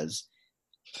interesting, because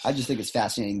I just think it's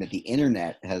fascinating that the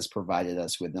internet has provided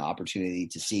us with an opportunity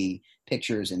to see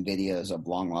pictures and videos of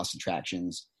long lost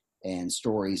attractions and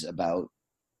stories about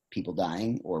people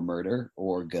dying or murder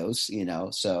or ghosts,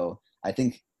 So I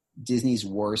think Disney's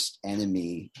worst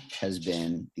enemy has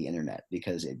been the internet,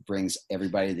 because it brings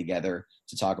everybody together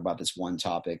to talk about this one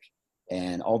topic,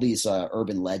 and all these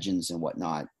urban legends and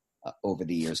whatnot over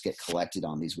the years get collected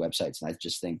on these websites. And I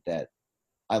just think that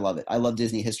I love it. I love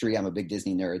Disney history. I'm a big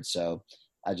Disney nerd. So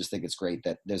I just think it's great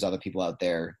that there's other people out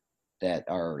there that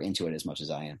are into it as much as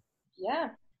I am. Yeah.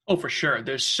 Oh, for sure.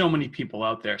 There's so many people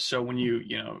out there. So when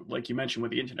like you mentioned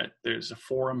with the internet, there's a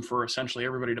forum for essentially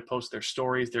everybody to post their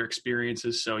stories, their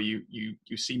experiences. So you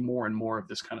see more and more of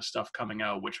this kind of stuff coming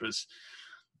out, which was,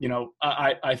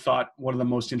 I thought one of the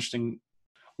most interesting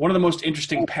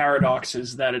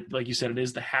paradoxes that it, like you said, it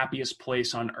is the happiest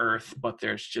place on earth, but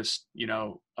there's just,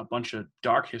 a bunch of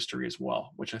dark history as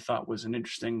well, which I thought was an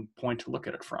interesting point to look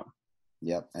at it from.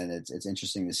 Yep. And it's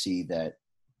interesting to see that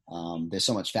there's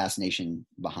so much fascination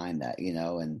behind that,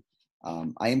 and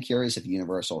I am curious if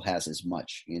Universal has as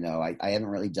much. I haven't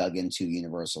really dug into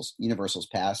Universal's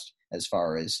past as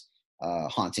far as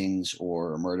hauntings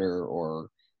or murder or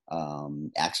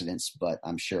accidents, but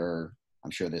I'm sure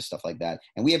there's stuff like that.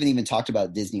 And we haven't even talked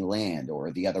about Disneyland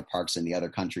or the other parks in the other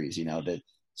countries,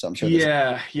 so I'm sure.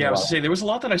 Yeah. I was to say there was a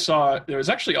lot that I saw. There was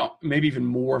actually maybe even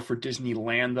more for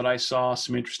Disneyland that I saw,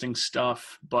 some interesting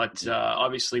stuff. But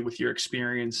obviously, with your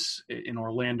experience in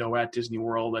Orlando at Disney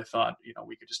World, I thought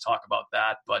we could just talk about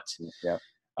that. But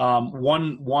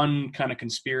one kind of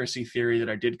conspiracy theory that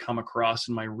I did come across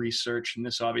in my research, and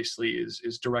this obviously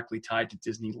is directly tied to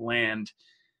Disneyland.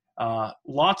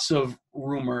 Lots of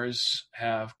rumors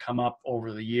have come up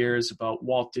over the years about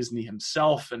Walt Disney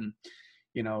himself and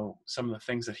some of the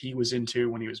things that he was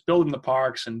into when he was building the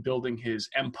parks and building his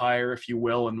empire, if you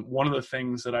will. And one of the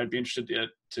things that I'd be interested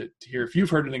to hear if you've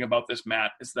heard anything about this,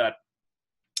 Matt, is that,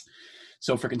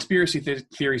 so for conspiracy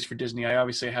theories for Disney, I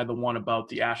obviously had the one about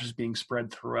the ashes being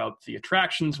spread throughout the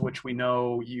attractions, which we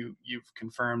know you've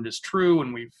confirmed is true.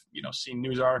 And we've, seen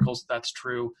news articles that's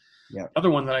true. Yeah. The other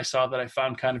one that I saw that I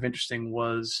found kind of interesting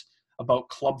was about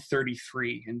Club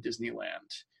 33 in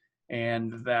Disneyland,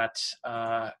 and that,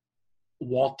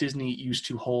 Walt Disney used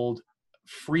to hold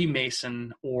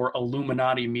Freemason or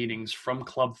Illuminati meetings from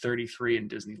Club 33 in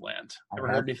Disneyland. Ever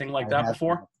heard anything like that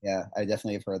before? Yeah, I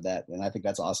definitely have heard that, and I think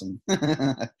that's awesome.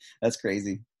 That's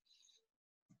crazy.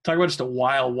 Talk about just a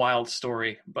wild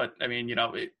story. But I mean,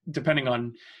 depending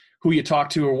on who you talk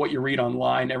to or what you read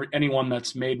online, anyone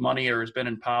that's made money or has been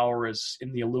in power is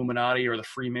in the Illuminati or the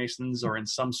Freemasons or in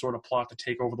some sort of plot to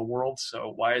take over the world.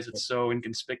 So why is it so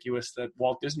inconspicuous that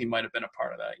Walt Disney might have been a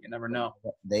part of that? You never know.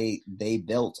 They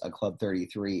built a Club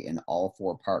 33 in all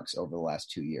 4 parks over the last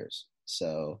 2 years.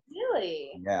 So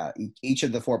really, yeah, each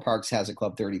of the 4 parks has a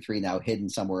Club 33 now hidden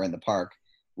somewhere in the park,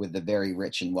 with the very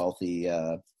rich and wealthy,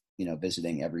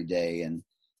 visiting every day. And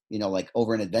like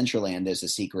over in Adventureland, there's a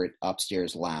secret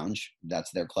upstairs lounge.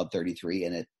 That's their Club 33.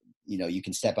 And you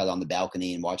can step out on the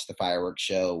balcony and watch the fireworks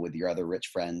show with your other rich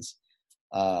friends.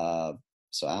 So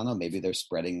I don't know, maybe they're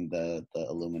spreading the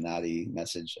Illuminati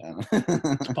message. I don't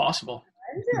know. It's possible.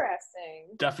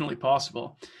 Interesting. Definitely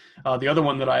possible. The other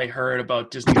one that I heard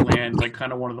about Disneyland, like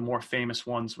kind of one of the more famous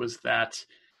ones, was that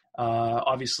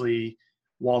obviously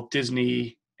Walt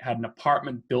Disney had an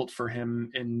apartment built for him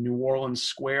in New Orleans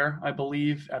Square, I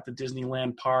believe, at the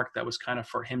Disneyland park. That was kind of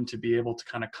for him to be able to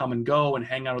kind of come and go and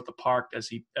hang out at the park as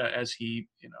he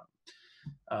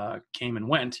came and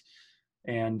went.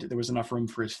 And there was enough room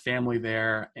for his family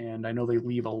there. And I know they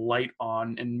leave a light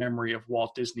on in memory of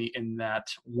Walt Disney in that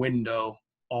window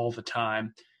all the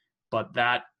time. But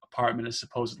that apartment is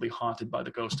supposedly haunted by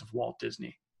the ghost of Walt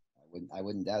Disney. I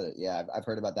wouldn't doubt it. Yeah, I've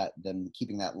heard about that, them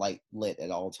keeping that light lit at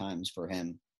all times for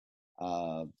him.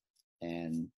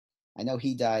 And I know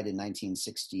he died in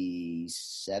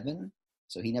 1967,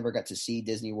 so he never got to see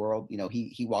Disney World. You know,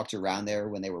 he walked around there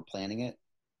when they were planning it.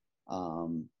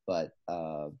 But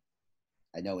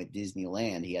I know at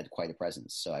Disneyland he had quite a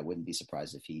presence, so I wouldn't be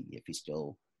surprised if he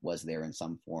still was there in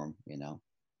some form, you know.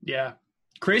 Yeah.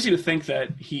 Crazy to think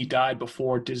that he died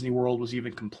before Disney World was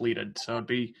even completed. So it'd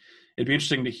be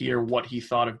interesting to hear what he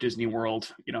thought of Disney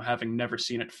World, you know, having never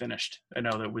seen it finished. I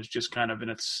know that was just kind of in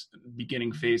its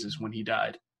beginning phases when he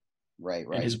died. Right.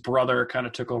 And his brother kind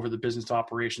of took over the business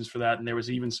operations for that. And there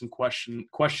was even some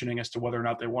questioning as to whether or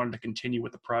not they wanted to continue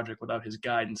with the project without his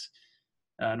guidance.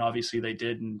 And obviously they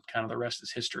did, and kind of the rest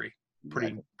is history.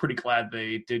 Pretty glad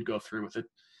they did go through with it.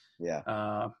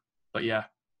 Yeah. But yeah,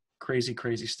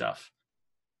 crazy stuff.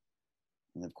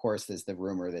 And of course, there's the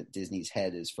rumor that Disney's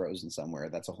head is frozen somewhere.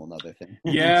 That's a whole nother thing.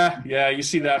 Yeah, you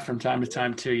see that from time to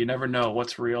time too. You never know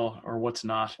what's real or what's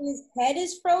not. His head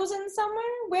is frozen somewhere?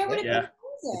 Where would it be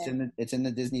frozen? It's in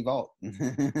the Disney vault. In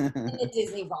the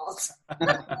Disney vault.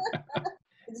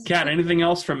 Kat, anything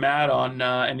else from Matt on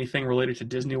anything related to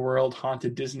Disney World,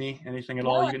 Haunted Disney, anything at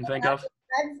all you can think of?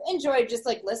 I've enjoyed just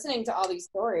like listening to all these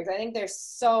stories. I think they're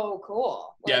so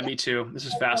cool. Like, yeah, me too. This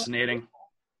is fascinating.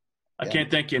 I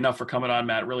can't thank you enough for coming on,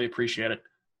 Matt. Really appreciate it.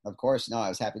 Of course. No, I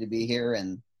was happy to be here.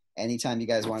 And anytime you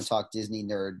guys want to talk Disney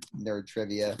nerd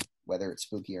trivia, whether it's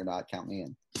spooky or not, count me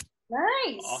in.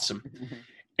 Nice. Awesome.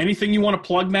 Anything you want to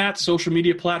plug, Matt? Social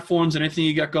media platforms, anything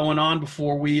you got going on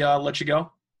before we let you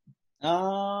go?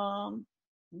 Let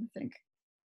me think.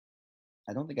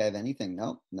 I don't think I have anything.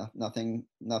 No, nothing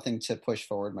to push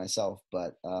forward myself.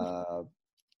 But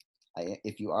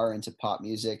if you are into pop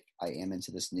music, I am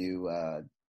into this new.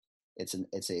 It's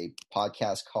a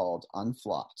podcast called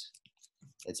Unflopped.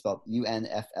 It's spelled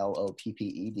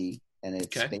UNFLOPPED, and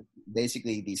it's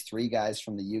basically these three guys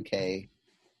from the UK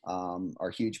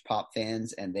are huge pop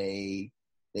fans, and they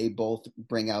both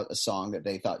bring out a song that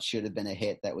they thought should have been a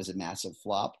hit that was a massive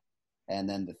flop. And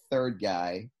then the third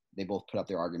guy, they both put up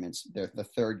their arguments. The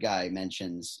third guy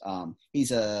mentions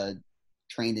he's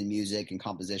trained in music and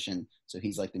composition, so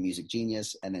he's like the music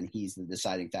genius, and then he's the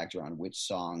deciding factor on which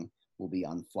song will be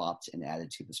unflopped and added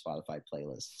to the Spotify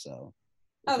playlist. So,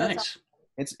 nice.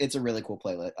 It's a really cool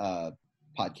playlist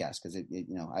podcast because it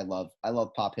you know I love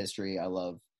pop history. I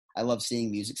love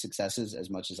seeing music successes as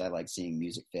much as I like seeing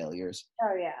music failures.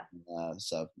 Oh yeah.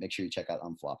 So make sure you check out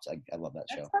Unflopped. I love that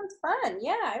show. That sounds fun.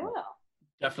 Yeah, I will.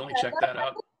 Definitely check that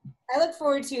out. I look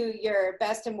forward to your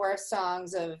best and worst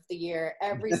songs of the year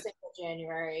every single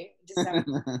January,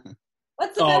 December.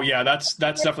 Yeah, that's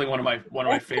definitely one of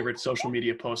my favorite social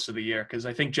media posts of the year, because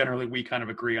I think generally we kind of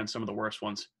agree on some of the worst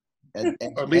ones, or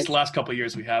at least the last couple of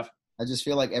years we have. I just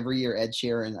feel like every year Ed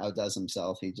Sheeran outdoes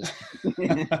himself. He just.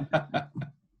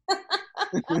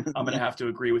 I'm gonna have to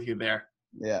agree with you there.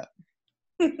 Yeah.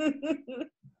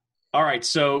 All right,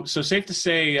 so safe to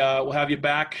say we'll have you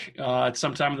back at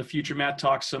some time in the future, Matt.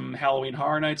 Talk some Halloween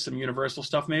Horror Nights, some Universal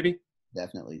stuff, maybe.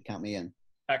 Definitely, count me in.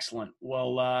 Excellent.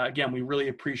 Well, again, we really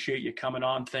appreciate you coming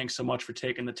on. Thanks so much for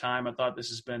taking the time. I thought this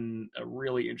has been a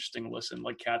really interesting listen.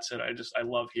 Like Kat said, I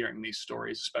love hearing these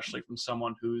stories, especially from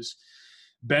someone who's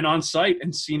been on site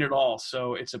and seen it all.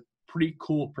 So it's a pretty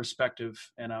cool perspective,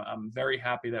 and I'm very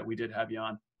happy that we did have you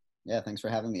on. Yeah, thanks for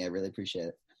having me. I really appreciate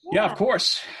it. Yeah, of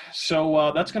course.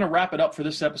 So that's going to wrap it up for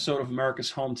this episode of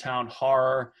America's Hometown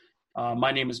Horror.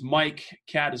 My name is Mike.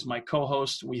 Kat is my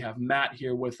co-host. We have Matt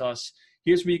here with us.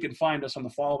 Here's where you can find us on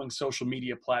the following social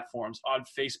media platforms: on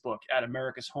Facebook at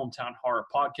America's Hometown Horror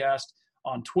Podcast,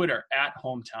 on Twitter at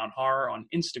Hometown Horror, on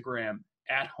Instagram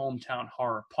at Hometown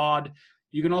Horror Pod.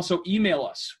 You can also email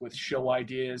us with show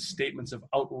ideas, statements of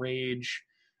outrage,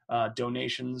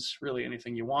 donations, really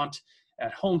anything you want,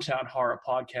 at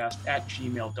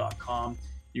hometownhorrorpodcast@gmail.com.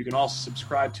 You can also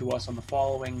subscribe to us on the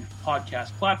following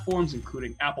podcast platforms,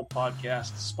 including Apple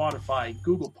Podcasts, Spotify,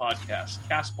 Google Podcasts,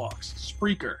 CastBox,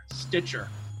 Spreaker, Stitcher,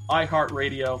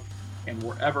 iHeartRadio, and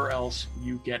wherever else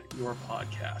you get your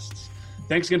podcasts.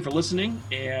 Thanks again for listening,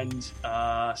 and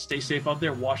stay safe out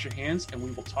there. Wash your hands, and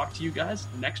we will talk to you guys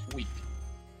next week.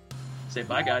 Say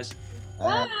bye, guys.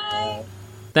 Bye.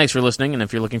 Thanks for listening, and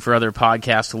if you're looking for other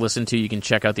podcasts to listen to, you can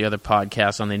check out the other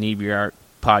podcasts on the Inebriart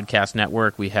Podcast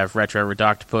Network. We have Retro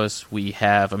Redoctopus. We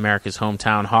have America's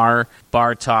Hometown Horror,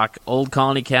 Bar Talk, Old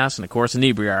Colony Cast, and, of course,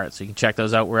 Inebriart. So you can check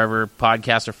those out wherever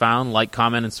podcasts are found. Like,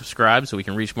 comment, and subscribe so we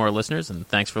can reach more listeners, and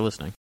thanks for listening.